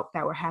attacks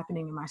that were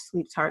happening in my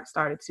sleep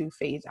started to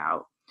phase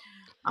out.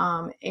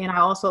 And I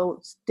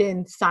also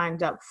then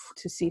signed up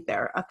to see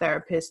a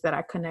therapist that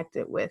I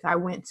connected with. I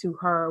went to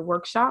her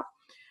workshop,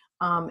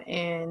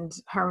 and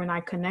her and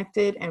I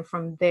connected. And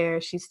from there,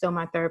 she's still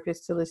my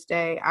therapist to this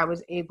day. I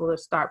was able to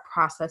start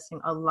processing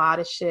a lot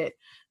of shit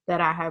that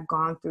I have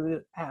gone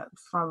through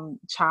from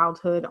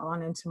childhood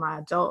on into my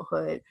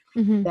adulthood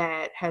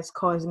that has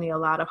caused me a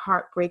lot of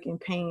heartbreak and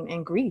pain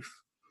and grief.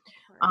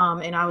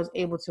 And I was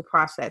able to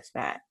process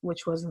that,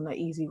 which wasn't an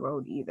easy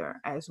road either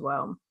as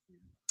well.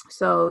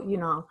 So,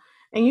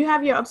 and you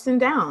have your ups and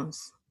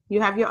downs.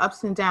 You have your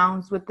ups and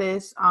downs with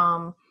this.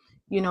 I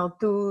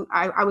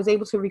was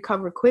able to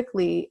recover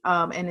quickly.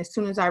 And as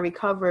soon as I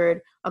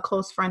recovered, a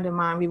close friend of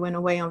mine, we went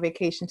away on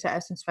vacation to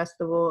Essence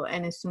Festival.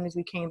 And as soon as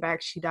we came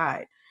back, she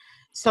died.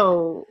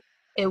 So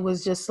it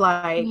was just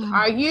like,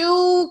 are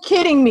you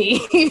kidding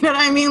me? You know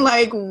what I mean?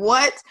 Like,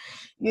 what?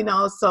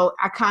 So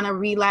I kind of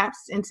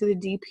relapsed into the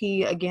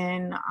DP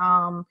again.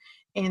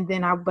 And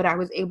then I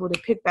was able to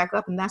pick back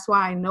up. And that's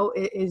why I know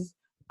it's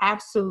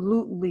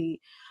absolutely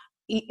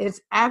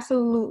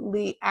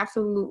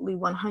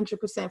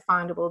 100%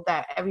 findable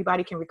that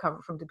everybody can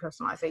recover from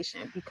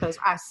depersonalization, because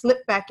I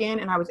slipped back in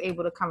and I was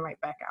able to come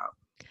right back out.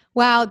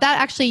 Wow.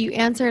 That actually, you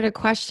answered a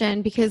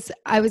question, because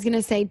I was going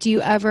to say, do you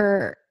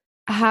ever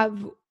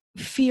have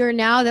fear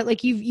now that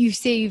like you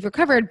say you've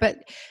recovered,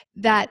 but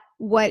that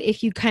what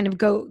if you kind of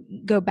go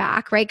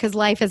back, right? Because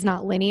life is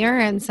not linear,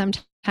 and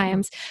sometimes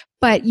times,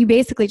 but you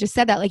basically just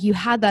said that, like, you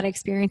had that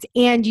experience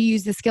and you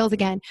use the skills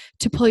again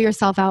to pull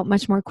yourself out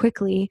much more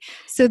quickly.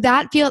 So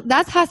that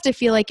has to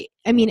feel like,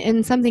 I mean,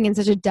 in something in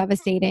such a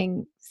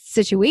devastating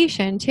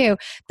situation too,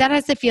 that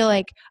has to feel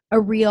like a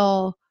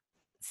real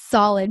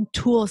solid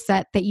tool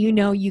set that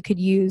you could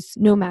use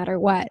no matter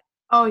what.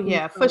 Oh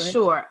yeah, for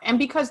sure. And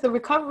because the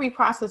recovery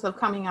process of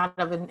coming out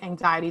of an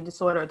anxiety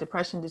disorder or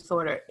depression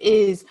disorder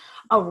is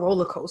a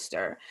roller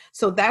coaster.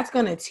 So that's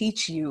going to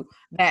teach you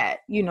that,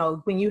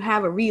 when you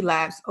have a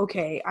relapse,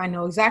 okay, I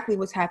know exactly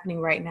what's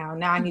happening right now.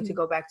 Now I need to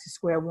go back to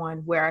square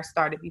one where I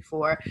started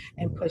before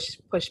and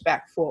push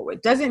back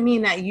forward. Doesn't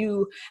mean that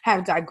you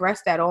have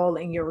digressed at all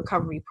in your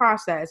recovery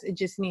process. It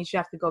just means you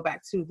have to go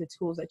back to the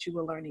tools that you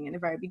were learning in the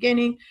very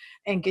beginning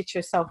and get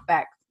yourself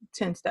back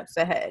 10 steps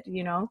ahead,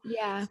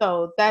 Yeah.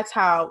 So that's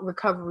how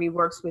recovery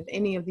works with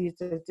any of these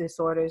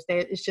disorders.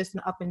 It's just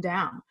an up and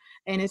down,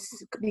 and it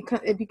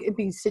could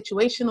be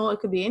situational. It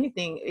could be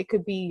anything. It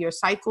could be your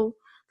cycle,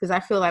 because I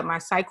feel like my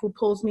cycle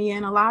pulls me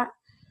in a lot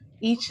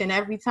each and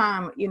every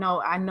time.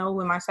 I know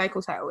when my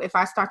cycles if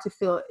I start to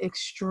feel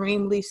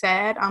extremely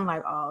sad, I'm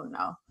like, oh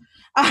no,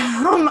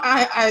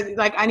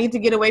 I need to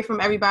get away from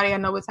everybody. I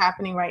know what's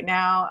happening right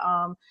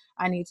now.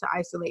 I need to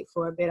isolate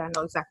for a bit. I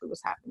know exactly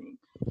what's happening,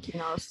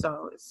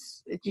 so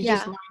you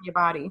just learn your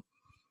body.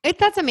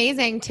 That's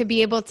amazing to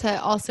be able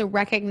to also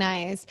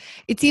recognize.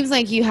 It seems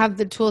like you have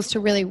the tools to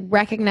really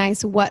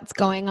recognize what's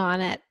going on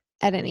at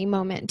any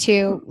moment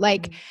too.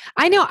 Like,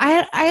 I know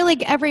I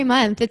like every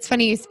month, it's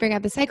funny you bring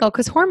up the cycle,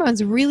 because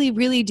hormones really,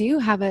 really do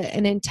have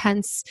an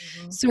intense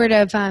sort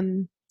of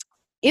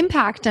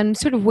impact on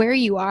sort of where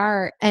you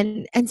are.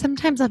 And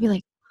sometimes I'll be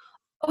like,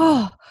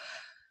 oh,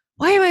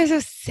 why am I so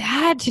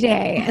sad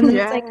today? And then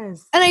it's like,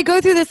 and I go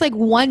through this like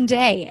one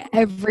day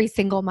every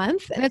single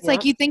month. And it's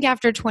like, you think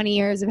after 20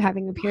 years of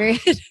having a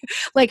period,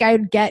 like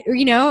I'd get,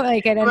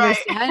 like I'd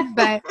understand,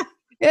 but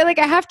like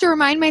I have to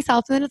remind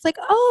myself. And then it's like,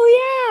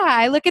 oh yeah,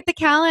 I look at the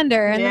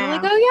calendar and then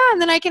I'm like, oh yeah.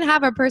 And then I can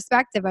have a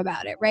perspective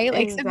about it. Right.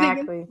 Like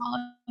something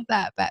all of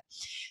that, but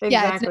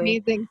yeah, it's an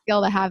amazing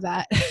skill to have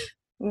that.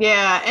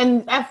 Yeah.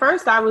 And at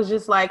first I was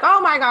just like,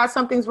 oh my God,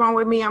 something's wrong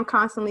with me. I'm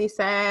constantly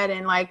sad.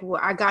 And like,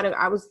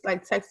 I was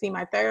like texting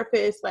my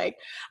therapist, like,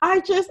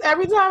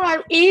 every time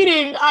I'm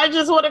eating, I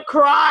just want to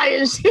cry.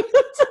 And she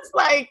was just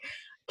like,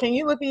 can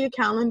you look at your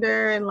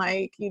calendar and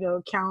like,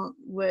 count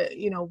what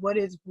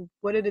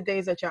are the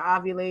days that you're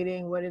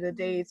ovulating? What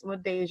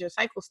day is your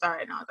cycle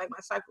start? And I was like, my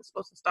cycle's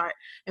supposed to start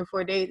in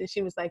 4 days. And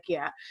she was like,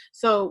 yeah.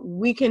 So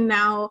we can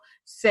now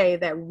say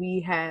that we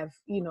have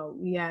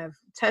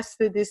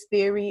tested this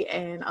theory,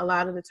 and a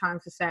lot of the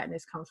times the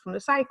sadness comes from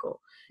the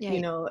cycle,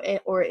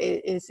 or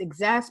it is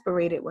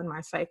exasperated when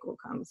my cycle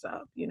comes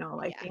up,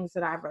 things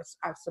that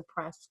I've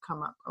suppressed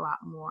come up a lot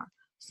more.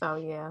 So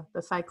yeah,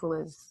 the cycle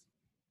is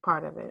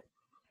part of it.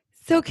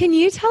 So can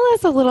you tell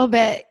us a little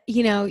bit,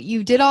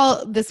 you did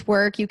all this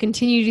work, you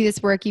continue to do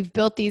this work, you've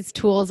built these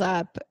tools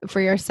up for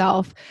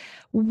yourself.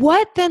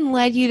 What then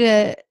led you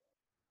to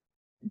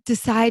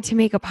decide to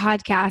make a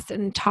podcast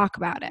and talk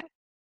about it?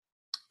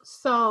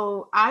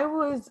 So I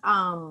was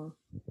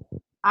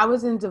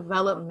in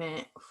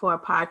development for a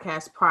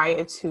podcast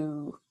prior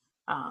to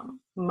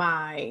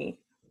I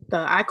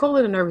call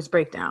it a nervous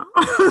breakdown.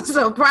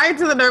 So prior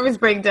to the nervous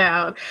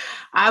breakdown,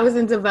 I was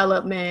in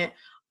development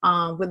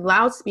with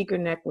Loudspeaker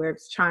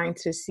Networks, trying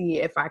to see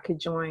if I could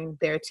join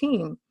their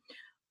team.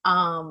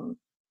 And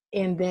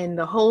then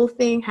the whole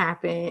thing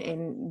happened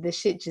and the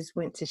shit just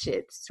went to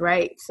shits,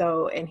 right?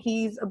 So, and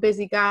he's a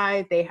busy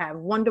guy. They have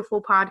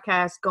wonderful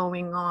podcasts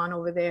going on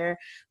over there.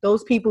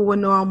 Those people were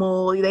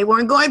normal. They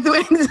weren't going through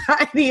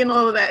anxiety and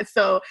all of that.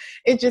 So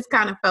it just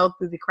kind of fell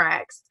through the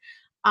cracks.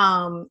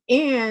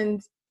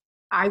 And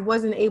I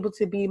wasn't able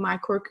to be my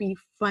quirky,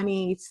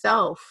 funny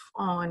self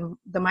on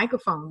the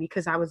microphone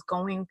because I was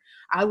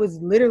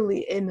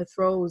literally in the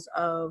throes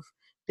of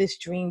this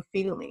dream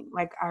feeling.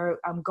 Like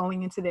I'm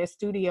going into their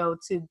studio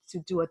to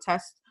do a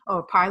test or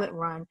a pilot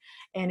run,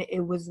 and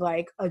it was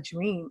like a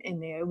dream in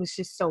there. It was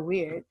just so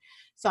weird.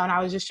 So, and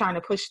I was just trying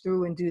to push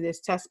through and do this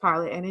test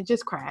pilot, and it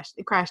just crashed.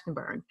 It crashed and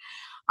burned.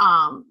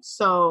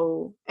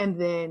 And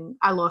then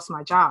I lost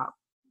my job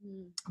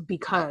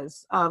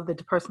because of the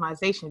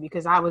depersonalization,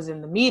 because I was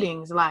in the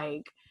meetings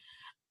like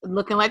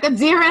looking like a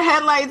deer in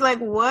headlights, like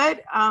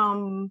what?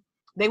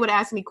 They would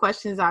ask me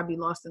questions, I'd be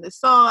lost in the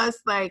sauce,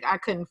 like I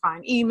couldn't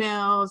find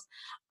emails.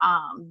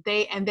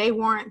 They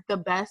weren't the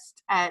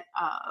best at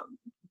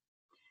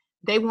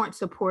they weren't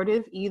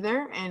supportive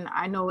either. And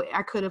I know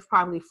I could have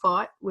probably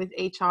fought with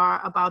HR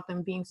about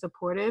them being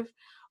supportive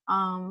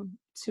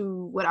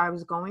to what I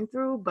was going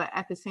through. But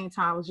at the same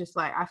time, I was just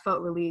like, I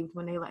felt relieved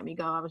when they let me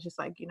go. I was just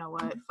like, you know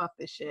what, fuck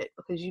this shit,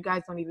 because you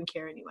guys don't even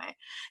care anyway.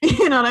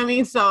 You know what I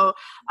mean? So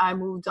I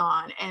moved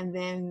on. And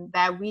then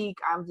that week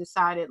I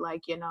decided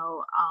like,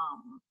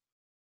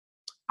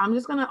 I'm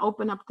just going to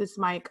open up this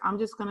mic. I'm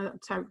just going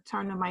to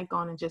turn the mic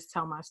on and just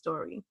tell my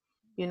story.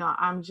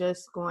 I'm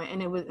just going,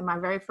 and it was my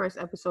very first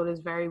episode is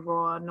very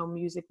raw, no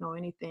music, no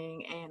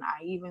anything. And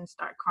I even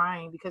start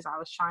crying because I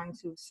was trying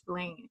to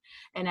explain.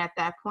 And at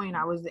that point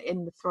I was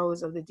in the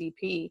throes of the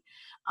DP.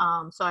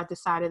 So I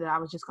decided that I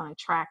was just going to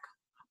track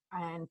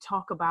and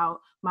talk about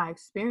my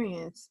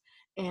experience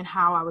and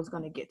how I was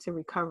going to get to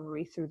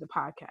recovery through the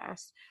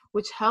podcast,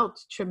 which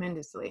helped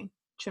tremendously,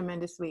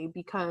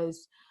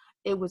 because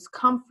it was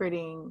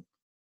comforting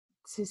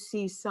to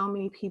see so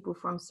many people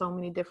from so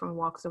many different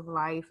walks of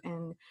life,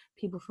 and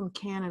people from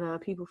Canada,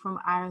 people from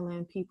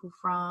Ireland, people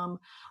from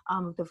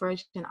the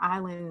Virgin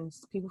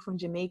Islands, people from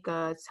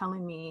Jamaica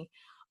telling me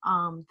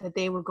that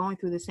they were going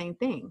through the same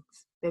things.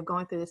 They're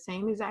going through the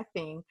same exact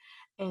thing,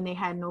 and they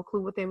had no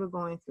clue what they were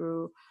going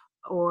through,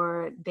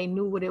 or they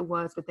knew what it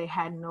was, but they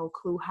had no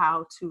clue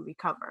how to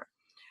recover.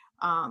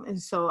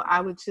 And so I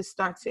would just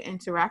start to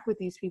interact with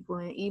these people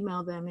and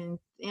email them and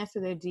answer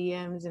their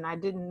DMs. And I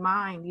didn't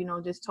mind,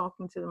 just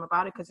talking to them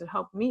about it because it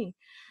helped me.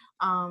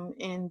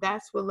 And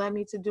that's what led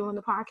me to doing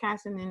the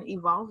podcast and then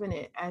evolving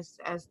it as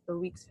the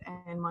weeks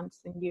and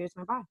months and years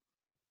went by.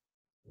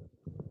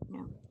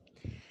 Yeah.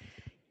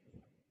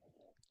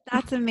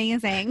 That's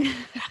amazing.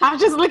 I'm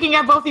just looking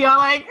at both of y'all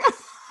like...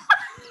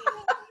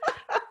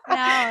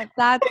 No,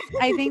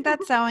 I think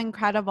that's so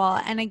incredible.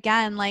 And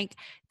again, like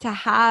to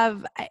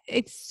have,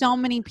 it's so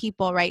many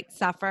people, right,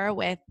 suffer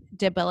with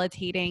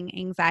debilitating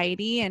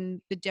anxiety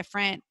and the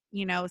different,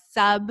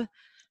 sub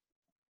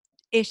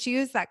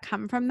issues that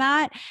come from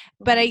that.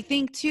 But I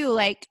think too,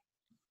 like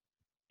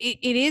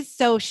it is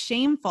so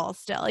shameful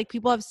still. Like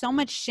people have so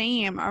much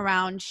shame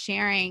around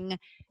sharing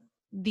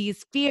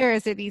these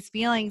fears or these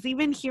feelings.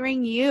 Even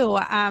hearing you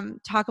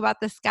talk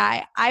about the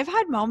sky, I've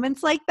had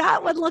moments like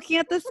that when looking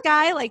at the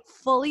sky, like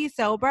fully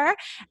sober,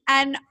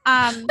 and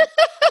I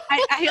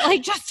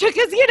like just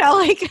because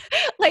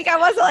like I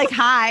wasn't like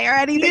high or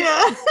anything.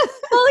 Yeah.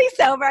 Fully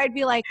sober, I'd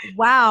be like,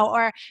 wow,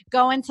 or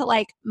go into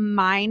like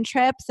mind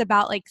trips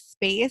about like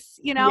space,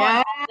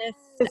 Yes.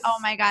 Oh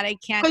my God, I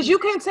can't. Because you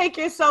can take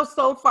yourself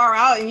so far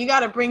out and you got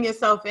to bring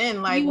yourself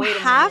in. Like, you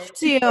have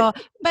to.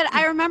 But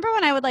I remember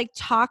when I would like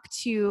talk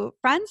to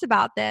friends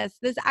about this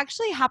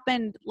actually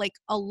happened like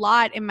a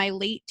lot in my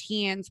late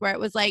teens, where it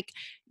was like,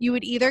 you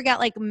would either get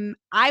like,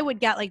 I would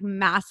get like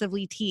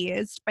massively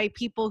teased by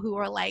people who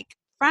were like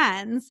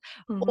friends,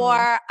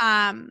 or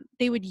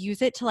they would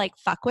use it to like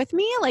fuck with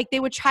me. Like they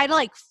would try to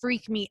like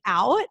freak me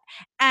out.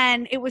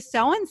 And it was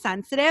so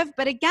insensitive.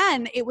 But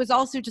again, it was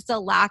also just a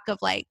lack of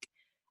like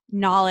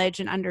knowledge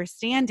and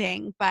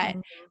understanding. But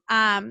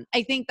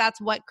I think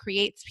that's what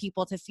creates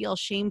people to feel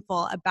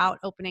shameful about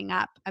opening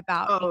up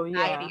about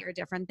anxiety or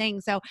different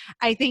things. So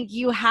I think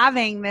you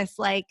having this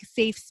like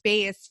safe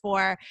space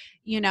for,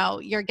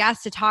 your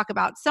guests to talk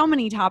about so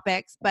many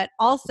topics, but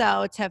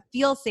also to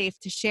feel safe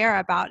to share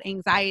about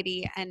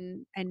anxiety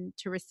and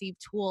to receive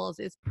tools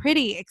is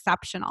pretty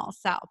exceptional.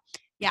 So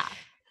yeah.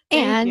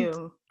 And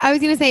I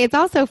was going to say, it's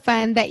also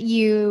fun that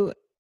you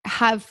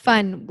have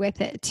fun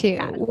with it too,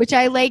 which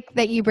I like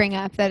that you bring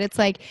up, that it's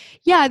like,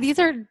 yeah, these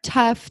are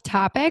tough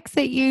topics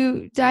that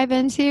you dive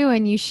into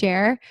and you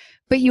share,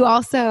 but you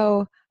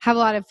also have a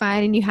lot of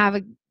fun and you have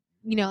a,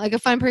 like a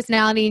fun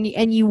personality,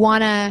 and you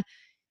want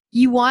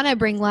to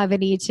bring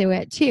levity to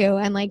it too.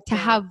 And like to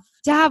have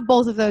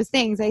both of those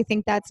things, I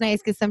think that's nice,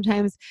 because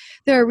sometimes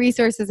there are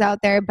resources out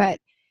there, but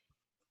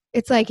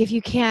it's like, if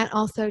you can't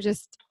also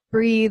just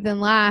breathe and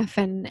laugh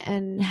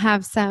and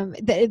have some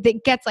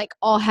that gets like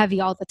all heavy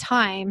all the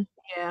time.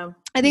 Yeah.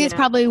 I think it's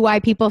probably why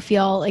people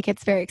feel like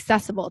it's very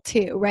accessible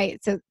too,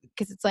 right? So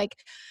because it's like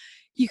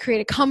you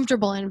create a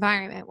comfortable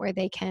environment where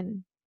they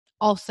can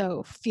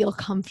also feel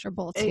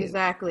comfortable too.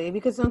 Exactly.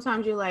 Because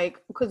sometimes you're like,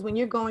 because when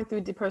you're going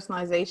through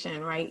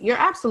depersonalization, right, you're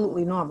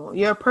absolutely normal.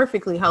 You're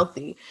perfectly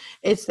healthy.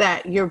 It's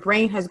that your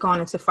brain has gone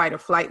into fight or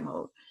flight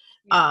mode.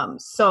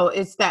 So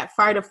it's that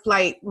fight or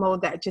flight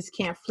mode that just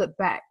can't flip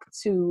back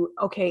to,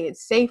 okay,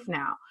 it's safe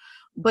now.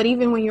 But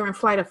even when you're in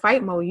flight or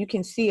fight mode, you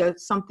can see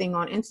something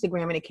on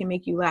Instagram and it can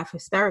make you laugh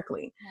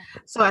hysterically.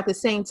 So at the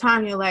same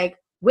time, you're like,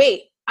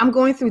 wait, I'm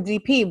going through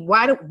DP.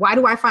 Why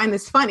do I find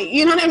this funny?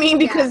 You know what I mean?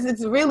 Because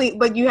it's really,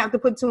 but you have to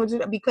put two and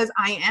two, because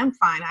I am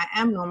fine. I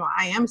am normal.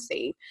 I am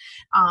safe.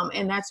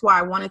 And that's why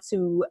I wanted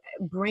to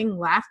bring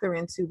laughter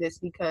into this,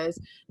 because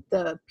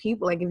the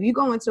people, like if you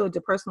go into a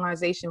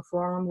depersonalization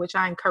forum, which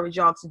I encourage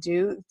y'all to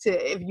do,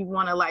 if you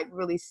want to like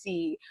really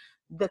see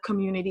the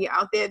community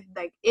out there,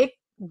 like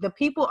the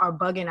people are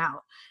bugging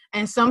out,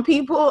 and some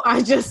people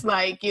are just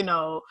like,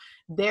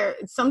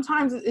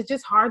 sometimes it's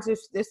just hard to,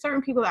 there's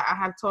certain people that I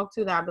have talked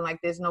to that I've been like,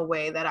 there's no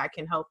way that I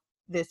can help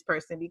this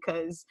person,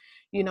 because,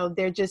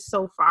 they're just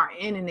so far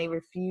in and they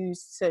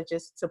refuse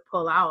to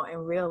pull out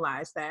and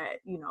realize that,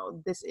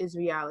 this is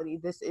reality,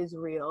 this is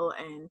real,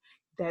 and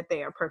that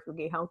they are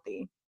perfectly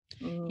healthy.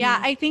 Yeah.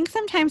 I think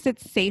sometimes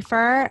it's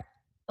safer.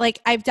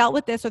 Like I've dealt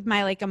with this with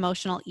my like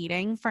emotional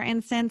eating, for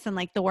instance, and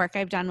like the work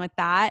I've done with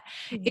that.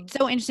 It's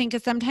so interesting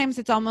because sometimes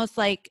it's almost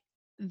like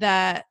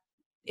the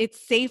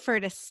it's safer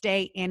to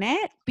stay in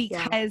it,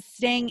 because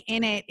staying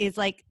in it is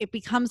like, it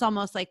becomes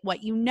almost like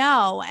what you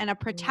know, and a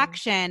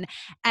protection.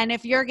 And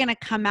if you're going to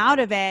come out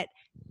of it,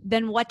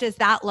 then what does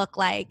that look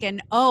like?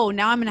 And now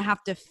I'm going to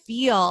have to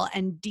feel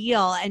and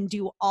deal and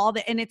do all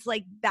the, and it's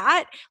like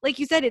that, like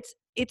you said,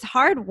 it's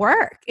hard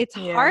work. It's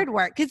hard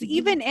work. Because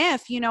even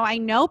if, I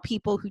know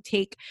people who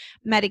take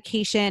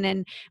medication,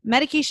 and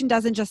medication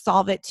doesn't just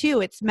solve it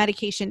too. It's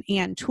medication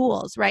and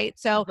tools, right?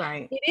 So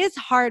it is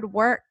hard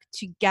work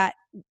to get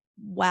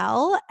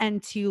well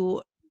and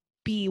to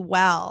be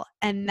well.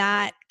 And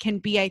that can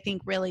be, I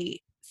think,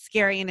 really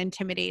scary and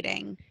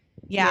intimidating.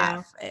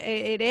 Yeah.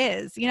 It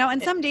is,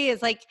 and some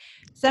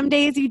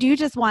days you do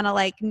just want to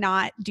like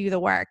not do the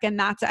work.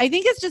 And I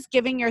think it's just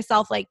giving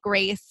yourself like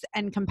grace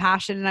and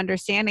compassion and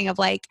understanding of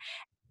like,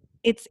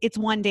 it's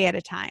one day at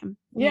a time.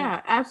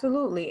 Yeah,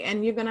 absolutely.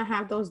 And you're going to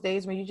have those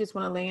days where you just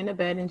want to lay in the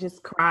bed and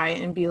just cry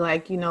and be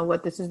like, you know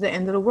what, this is the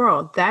end of the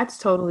world. That's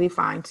totally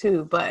fine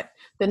too. But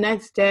the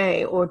next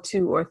day or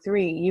 2 or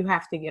 3, you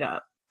have to get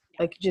up.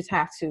 Like, you just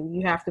have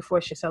to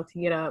force yourself to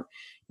get up.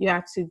 You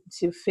have to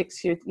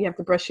you have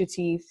to brush your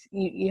teeth.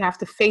 You have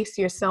to face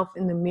yourself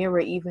in the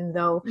mirror, even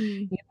though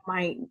you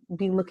might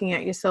be looking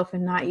at yourself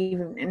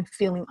and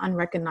feeling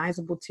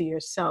unrecognizable to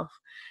yourself.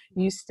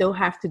 You still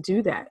have to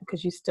do that,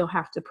 because you still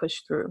have to push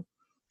through,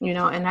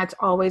 and that's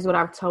always what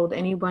I've told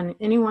anyone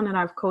that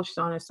I've coached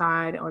on a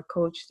side or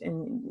coached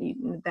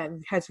and that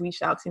has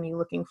reached out to me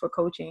looking for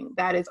coaching.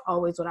 That is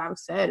always what I've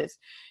said is,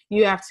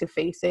 you have to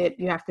face it.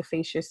 You have to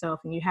face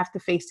yourself, and you have to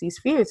face these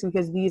fears,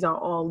 because these are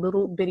all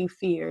little bitty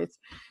fears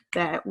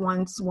that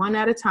one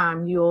at a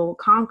time you'll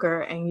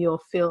conquer, and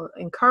you'll feel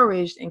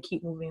encouraged and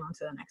keep moving on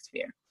to the next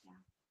fear.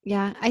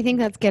 Yeah, I think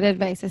that's good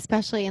advice,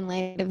 especially in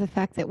light of the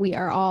fact that we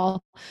are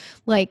all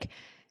like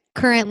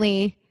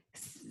currently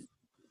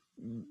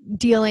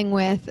dealing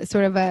with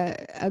sort of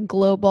a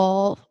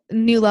global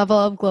new level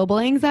of global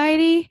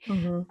anxiety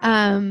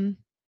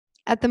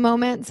at the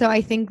moment. So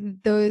I think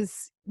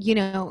those,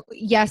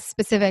 yes,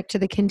 specific to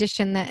the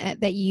condition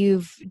that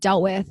you've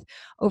dealt with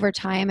over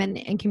time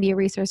and can be a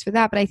resource for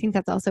that. But I think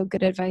that's also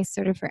good advice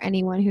sort of for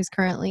anyone who's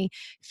currently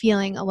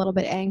feeling a little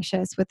bit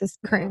anxious with this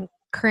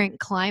current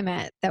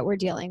climate that we're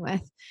dealing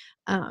with.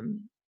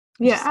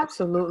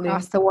 Absolutely.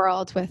 Across the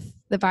world with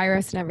the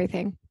virus and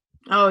everything.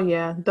 Oh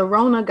yeah. The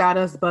Rona got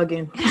us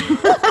bugging.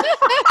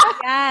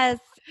 Yes.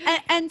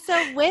 And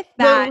so with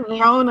that, the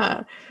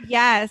Rona.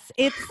 Yes,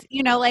 it's,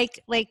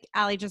 like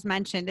Allie just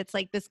mentioned, it's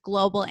like this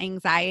global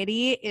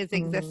anxiety is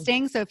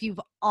existing. So if you've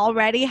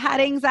already had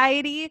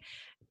anxiety,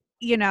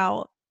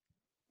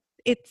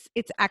 it's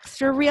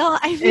extra real.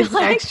 I feel it's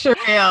extra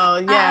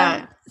real.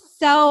 Yeah.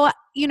 So,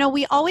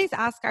 we always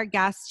ask our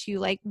guests to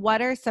like,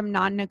 what are some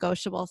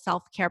non-negotiable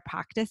self-care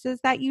practices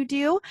that you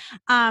do?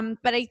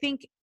 But I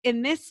think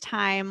in this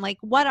time, like,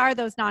 what are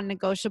those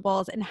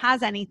non-negotiables, and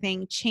has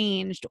anything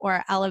changed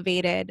or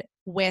elevated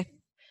with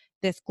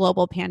this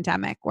global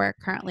pandemic we're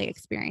currently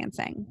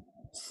experiencing?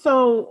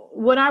 So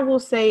what I will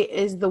say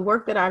is the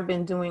work that I've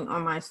been doing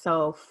on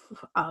myself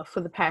for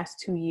the past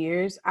 2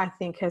 years, I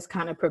think has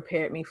kind of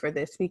prepared me for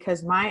this,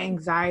 because my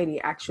anxiety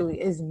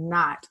actually is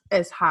not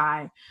as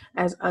high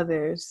as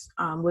others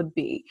would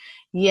be.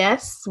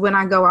 Yes, when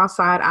I go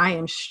outside, I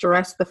am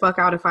stressed the fuck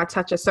out if I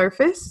touch a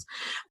surface,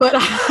 but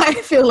I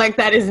feel like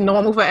that is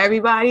normal for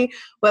everybody.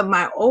 But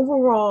my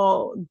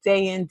overall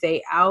day in,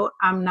 day out,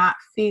 I'm not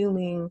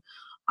feeling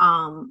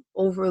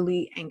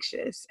overly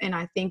anxious. And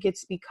I think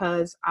it's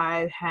because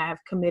I have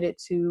committed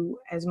to,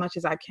 as much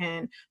as I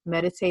can,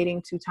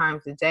 meditating 2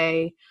 times a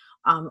day,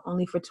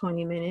 only for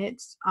 20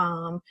 minutes.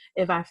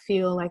 If I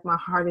feel like my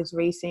heart is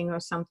racing or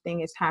something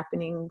is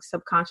happening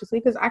subconsciously,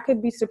 because I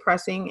could be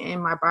suppressing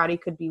and my body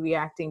could be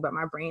reacting, but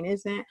my brain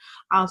isn't,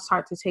 I'll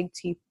start to take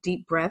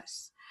deep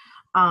breaths.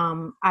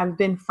 I've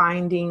been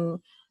finding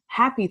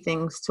happy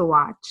things to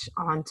watch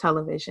on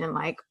television,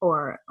 like,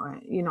 or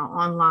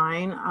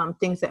online,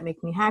 things that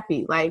make me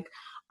happy. Like,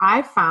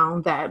 I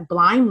found that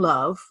Blind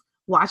Love,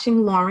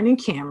 watching Lauren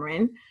and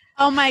Cameron,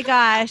 oh my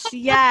gosh,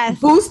 yes,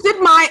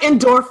 boosted my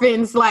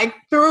endorphins like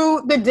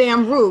through the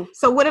damn roof.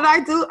 So what did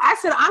I do? I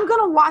said, I'm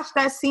gonna watch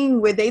that scene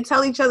where they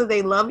tell each other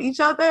they love each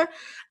other.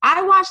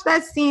 I watched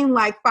that scene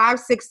like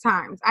 5-6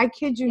 times. I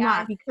kid you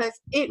not, because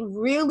it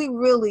really,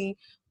 really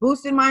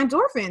boosted my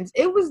endorphins.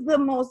 It was the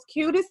most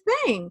cutest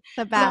thing.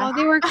 The best. While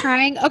they were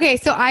crying. Okay,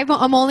 so I'm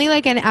only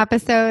like an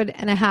episode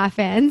and a half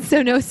in,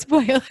 so no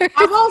spoilers.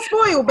 I won't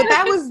spoil, but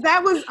that was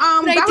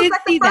like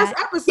the first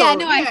episode. Yeah,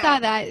 no, I saw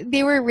that.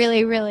 They were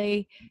really,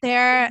 really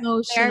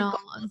emotional.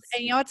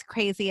 And what's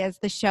crazy is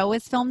the show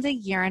was filmed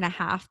 1.5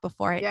 years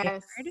before it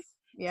aired.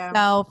 Yeah.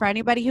 So for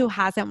anybody who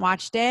hasn't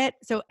watched it,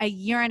 so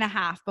 1.5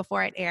 years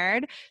before it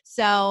aired.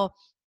 So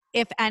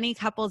if any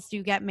couples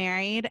do get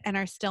married and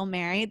are still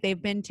married,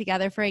 they've been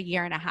together for 1.5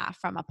 years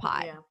from a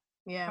pod.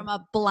 Yeah. From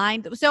a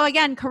blind. So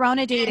again,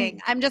 Corona dating.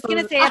 I'm just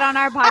going to say it on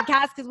our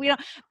podcast because we don't,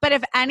 but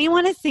if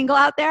anyone is single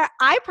out there,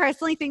 I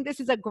personally think this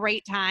is a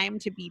great time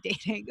to be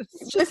dating.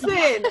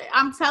 Listen,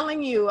 I'm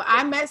telling you,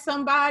 I met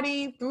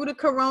somebody through the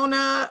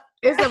Corona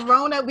It's a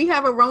Rona. We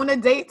have a Rona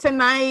date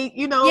tonight.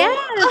 You know,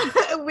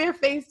 Yes. we're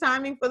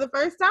FaceTiming for the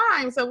first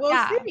time. So we'll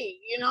see,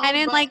 you know. And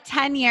in like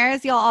 10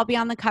 years, you'll all be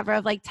on the cover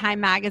of like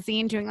Time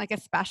Magazine doing like a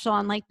special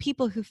on like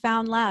people who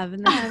found love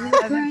in the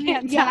midst of the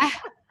pandemic. Yeah.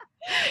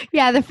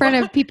 Yeah, the front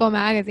of People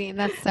magazine.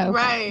 That's so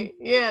right.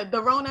 Funny. Yeah,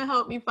 the Rona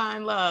helped me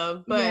find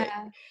love. But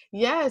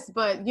yes,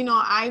 but you know,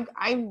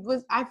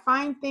 I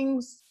find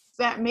things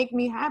that make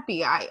me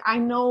happy. I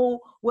know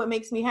what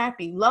makes me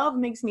happy. Love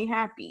makes me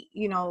happy.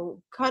 You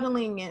know,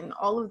 cuddling and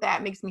all of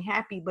that makes me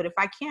happy. But if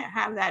I can't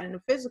have that in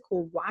the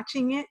physical,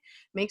 watching it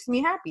makes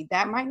me happy.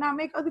 That might not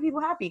make other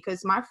people happy,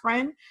 because my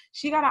friend,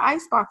 she got an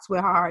icebox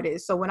where her heart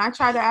is. So when I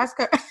tried to ask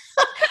her,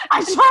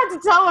 I tried to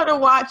tell her to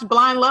watch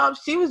Blind Love,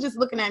 she was just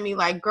looking at me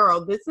like,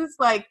 girl, this is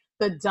like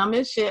the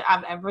dumbest shit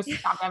I've ever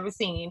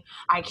seen.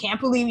 I can't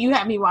believe you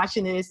had me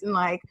watching this. And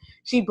like,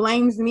 she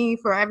blames me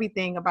for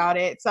everything about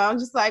it. So I'm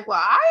just like,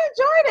 well, I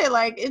enjoyed it.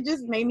 Like, it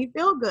just made me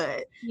feel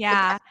good.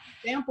 Yeah.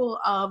 Example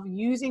of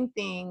using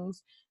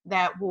things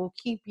that will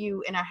keep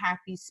you in a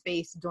happy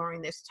space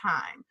during this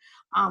time.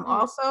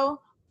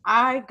 Also,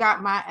 I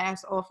got my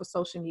ass off of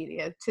social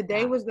media.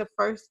 Today was the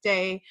first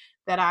day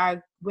that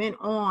I went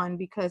on,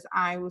 because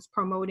I was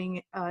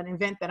promoting an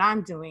event that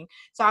I'm doing.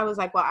 So I was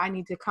like, well, I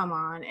need to come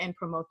on and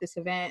promote this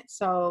event.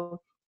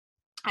 So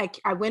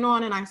I went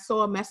on and I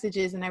saw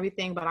messages and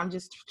everything, but I'm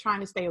just trying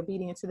to stay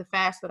obedient to the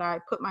fast that I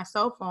put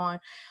myself on,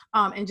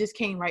 and just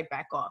came right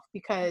back off,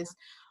 because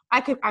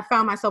I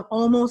found myself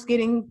almost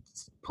getting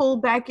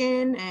pulled back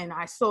in, and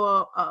I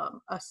saw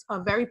a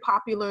very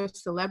popular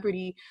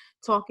celebrity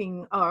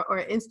talking,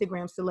 or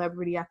Instagram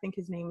celebrity. I think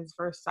his name is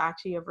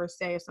Versace or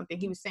Versace or something.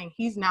 He was saying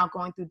he's now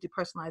going through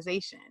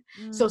depersonalization.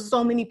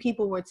 So many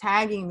people were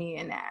tagging me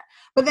in that.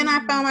 But then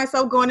I found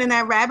myself going in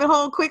that rabbit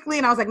hole quickly,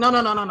 and I was like, no.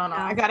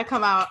 I got to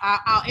come out.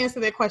 I'll answer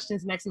their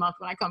questions next month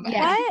when I come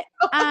back.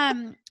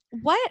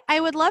 What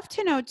I would love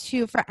to know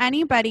too, for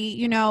anybody,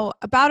 you know,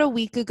 about a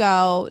week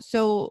ago,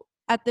 so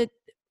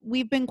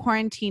we've been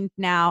quarantined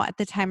now at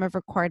the time of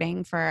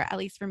recording for, at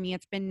least for me,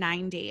 it's been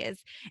 9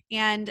 days.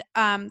 And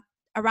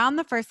around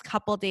the first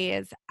couple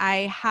days,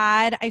 I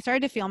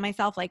started to feel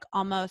myself like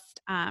almost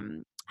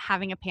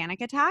having a panic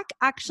attack,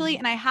 actually.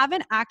 And I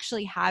haven't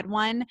actually had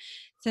one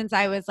since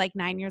I was like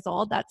 9 years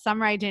old. That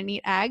summer I didn't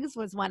eat eggs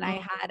was when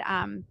I had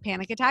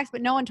panic attacks,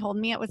 but no one told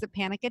me it was a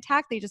panic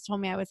attack. They just told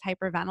me I was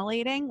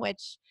hyperventilating,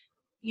 which,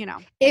 you know,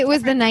 it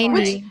was the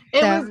 90s.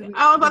 I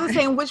was about to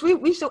say, which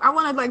we should, I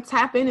want to like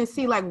tap in and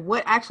see like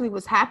what actually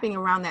was happening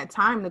around that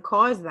time to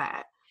cause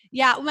that.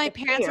 Yeah, my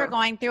parents were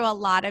going through a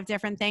lot of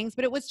different things,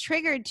 but it was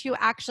triggered too.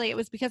 Actually, it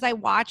was because I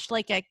watched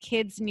like a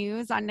kids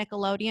news on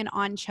Nickelodeon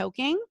on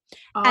choking,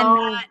 and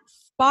that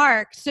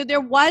sparked. So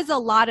there was a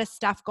lot of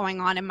stuff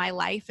going on in my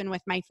life and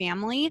with my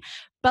family,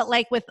 but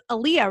like with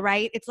Aaliyah,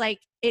 right? It's like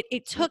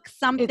it took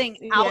something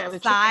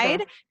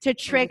outside to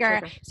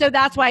trigger. So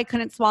that's why I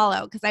couldn't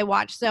swallow, because I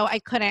watched. So I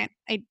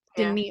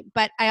didn't eat,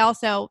 but I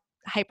also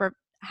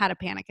had a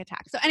panic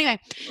attack. So anyway,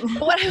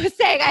 what I was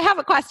saying, I have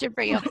a question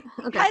for you.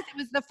 Because it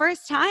was the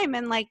first time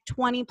in like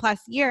 20 plus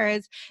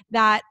years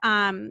that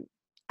I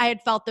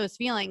had felt those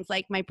feelings,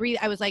 like my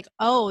I was like,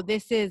 oh,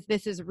 this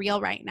is real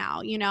right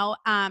now, you know?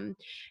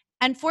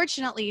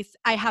 Unfortunately,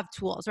 I have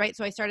tools, right?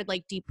 So I started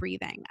like deep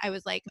breathing. I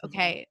was like,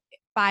 okay,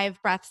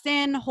 5 breaths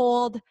in,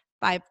 hold,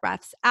 5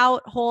 breaths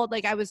out, hold.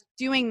 Like I was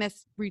doing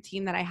this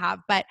routine that I have.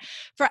 But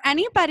for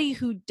anybody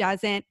who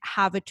doesn't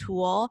have a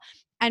tool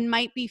and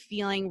might be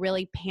feeling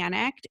really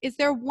panicked, is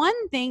there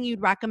one thing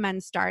you'd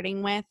recommend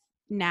starting with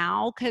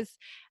now? Because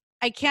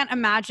I can't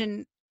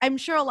imagine, I'm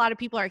sure a lot of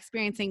people are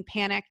experiencing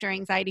panic or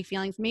anxiety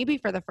feelings maybe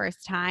for the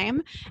first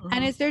time.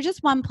 And is there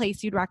just one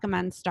place you'd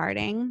recommend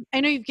starting?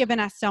 I know you've given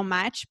us so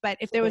much, but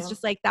if there was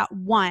just like that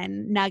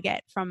one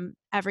nugget from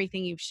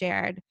everything you've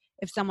shared,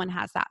 if someone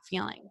has that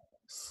feeling.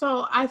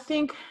 So I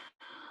think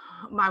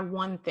my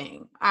one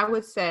thing, I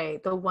would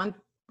say the one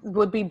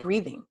would be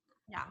breathing.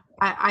 Yeah.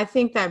 I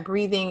think that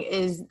breathing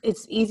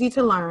it's easy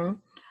to learn.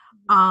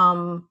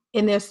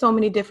 And there's so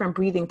many different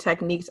breathing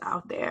techniques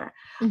out there.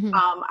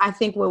 I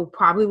think what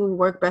probably will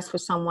work best for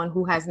someone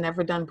who has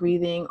never done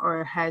breathing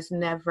or has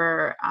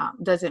never,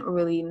 doesn't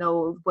really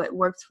know what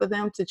works for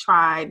them, to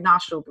try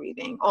nostril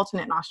breathing,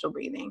 alternate nostril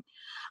breathing.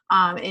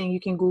 And you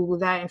can Google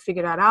that and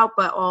figure that out.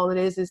 But all it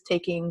is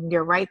taking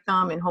your right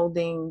thumb and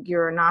holding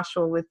your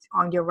nostril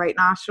on your right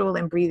nostril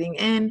and breathing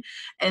in,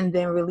 and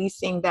then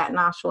releasing that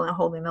nostril and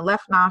holding the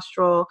left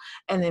nostril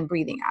and then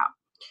breathing out.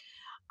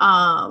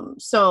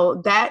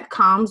 So that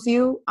calms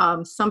you.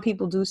 Some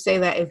people do say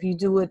that if you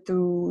do it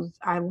through,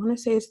 I want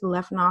to say it's the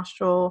left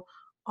nostril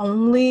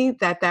only,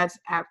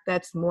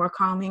 that's more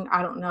calming.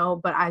 I don't know,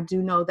 but I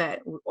do know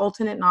that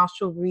alternate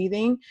nostril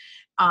breathing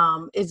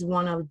is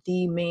one of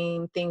the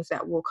main things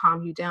that will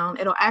calm you down.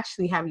 It'll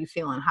actually have you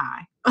feeling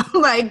high,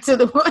 like to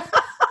the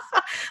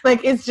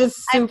like it's just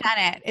super. I've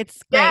done it.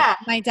 It's great.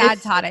 My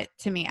dad taught it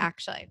to me,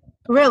 actually.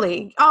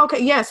 Really? Oh,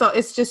 okay. Yeah. So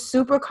it's just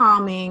super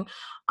calming.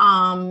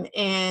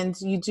 And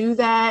you do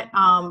that.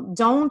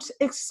 Don't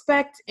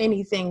expect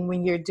anything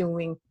when you're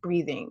doing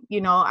breathing.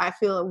 I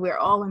feel we're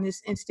all in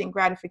this instant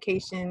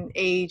gratification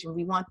age and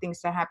we want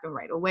things to happen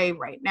right away,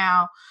 right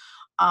now.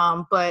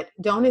 But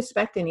don't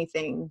expect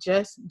anything.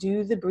 Just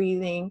do the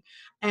breathing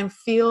and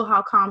feel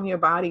how calm your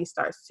body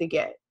starts to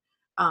get.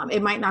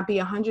 It might not be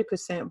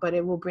 100%, but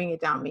it will bring it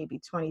down maybe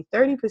 20,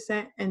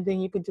 30%. And then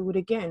you could do it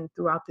again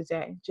throughout the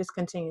day. Just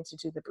continue to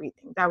do the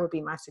breathing. That would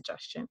be my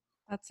suggestion.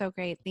 That's so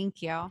great.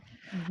 Thank you.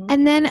 Mm-hmm.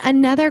 And then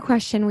another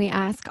question we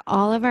ask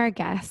all of our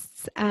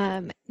guests,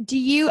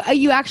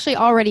 you actually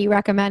already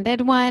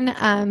recommended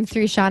one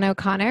through Sean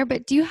O'Connor,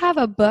 but do you have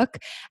a book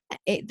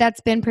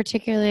that's been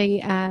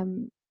particularly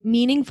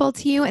meaningful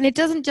to you? And it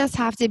doesn't just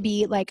have to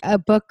be like a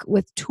book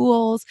with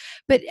tools,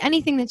 but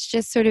anything that's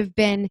just sort of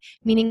been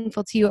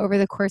meaningful to you over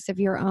the course of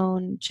your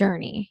own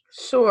journey.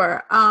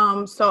 Sure.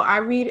 So I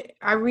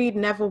read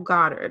Neville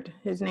Goddard.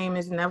 His name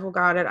is Neville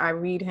Goddard. I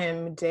read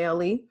him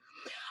daily.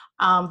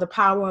 The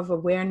Power of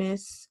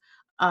Awareness,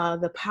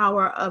 The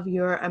Power of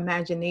Your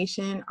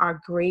Imagination are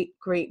great,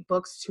 great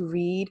books to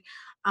read.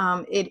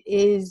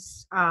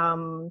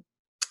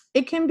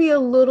 It can be a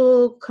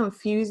little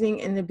confusing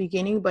in the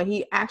beginning, but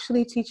he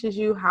actually teaches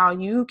you how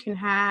you can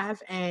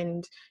have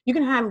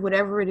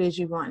whatever it is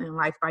you want in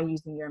life by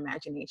using your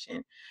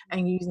imagination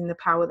and using the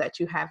power that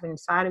you have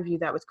inside of you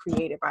that was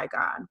created by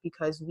God,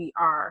 because we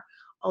are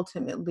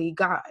ultimately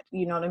God.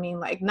 You know what I mean?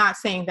 Like, not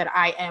saying that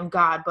I am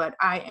God, but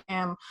I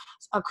am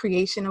a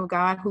creation of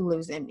God who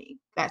lives in me.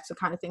 That's the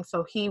kind of thing.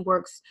 So he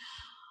works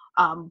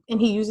and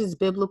he uses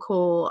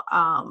biblical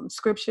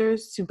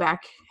scriptures to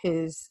back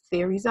his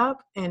theories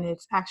up. And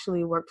it's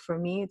actually worked for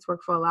me. It's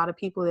worked for a lot of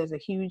people. There's a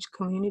huge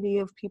community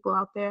of people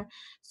out there.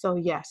 So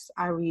yes,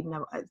 I read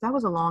Neville. That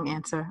was a long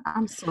answer.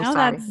 I'm so sorry.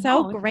 That's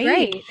so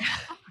great.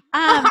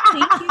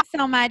 Thank you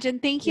so much.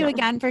 And thank you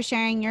again for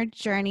sharing your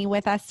journey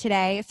with us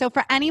today. So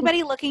for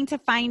anybody looking to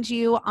find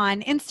you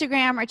on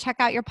Instagram or check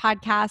out your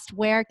podcast,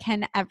 where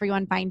can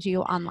everyone find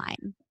you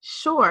online?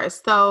 Sure.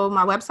 So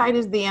my website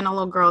is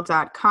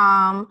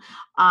theanaloggirl.com.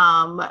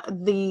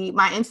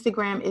 My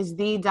Instagram is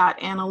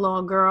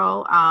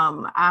the.analoggirl.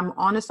 I'm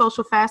on a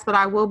social fast, but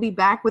I will be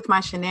back with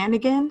my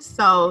shenanigans.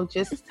 So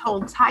just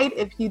hold tight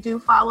if you do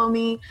follow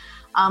me.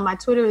 My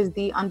Twitter is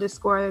the_analog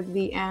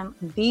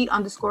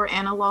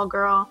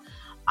girl.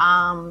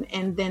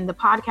 And then the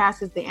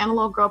podcast is the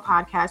Analog Girl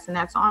Podcast, and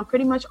that's on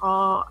pretty much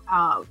all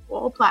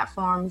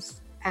platforms.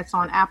 It's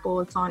on Apple,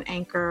 it's on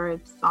Anchor,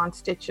 it's on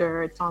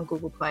Stitcher, it's on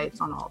Google Play,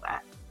 it's on all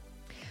that.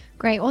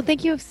 Great. Well,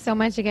 thank you so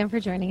much again for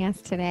joining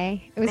us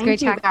today. It was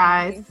great talking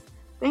guys. To you.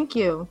 Thank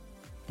you.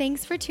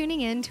 Thanks for tuning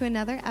in to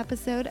another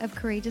episode of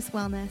Courageous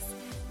Wellness.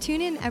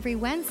 Tune in every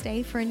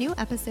Wednesday for a new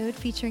episode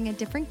featuring a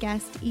different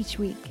guest each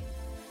week.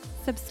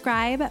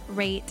 Subscribe,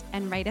 rate,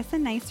 and write us a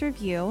nice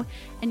review.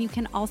 And you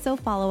can also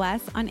follow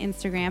us on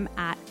Instagram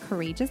at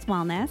Courageous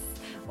Wellness,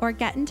 or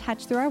get in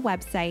touch through our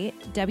website,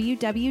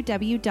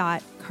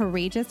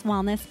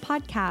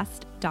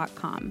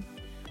 www.courageouswellnesspodcast.com.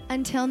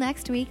 Until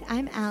next week,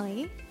 I'm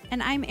Allie.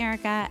 And I'm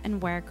Erica,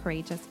 and we're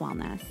Courageous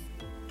Wellness.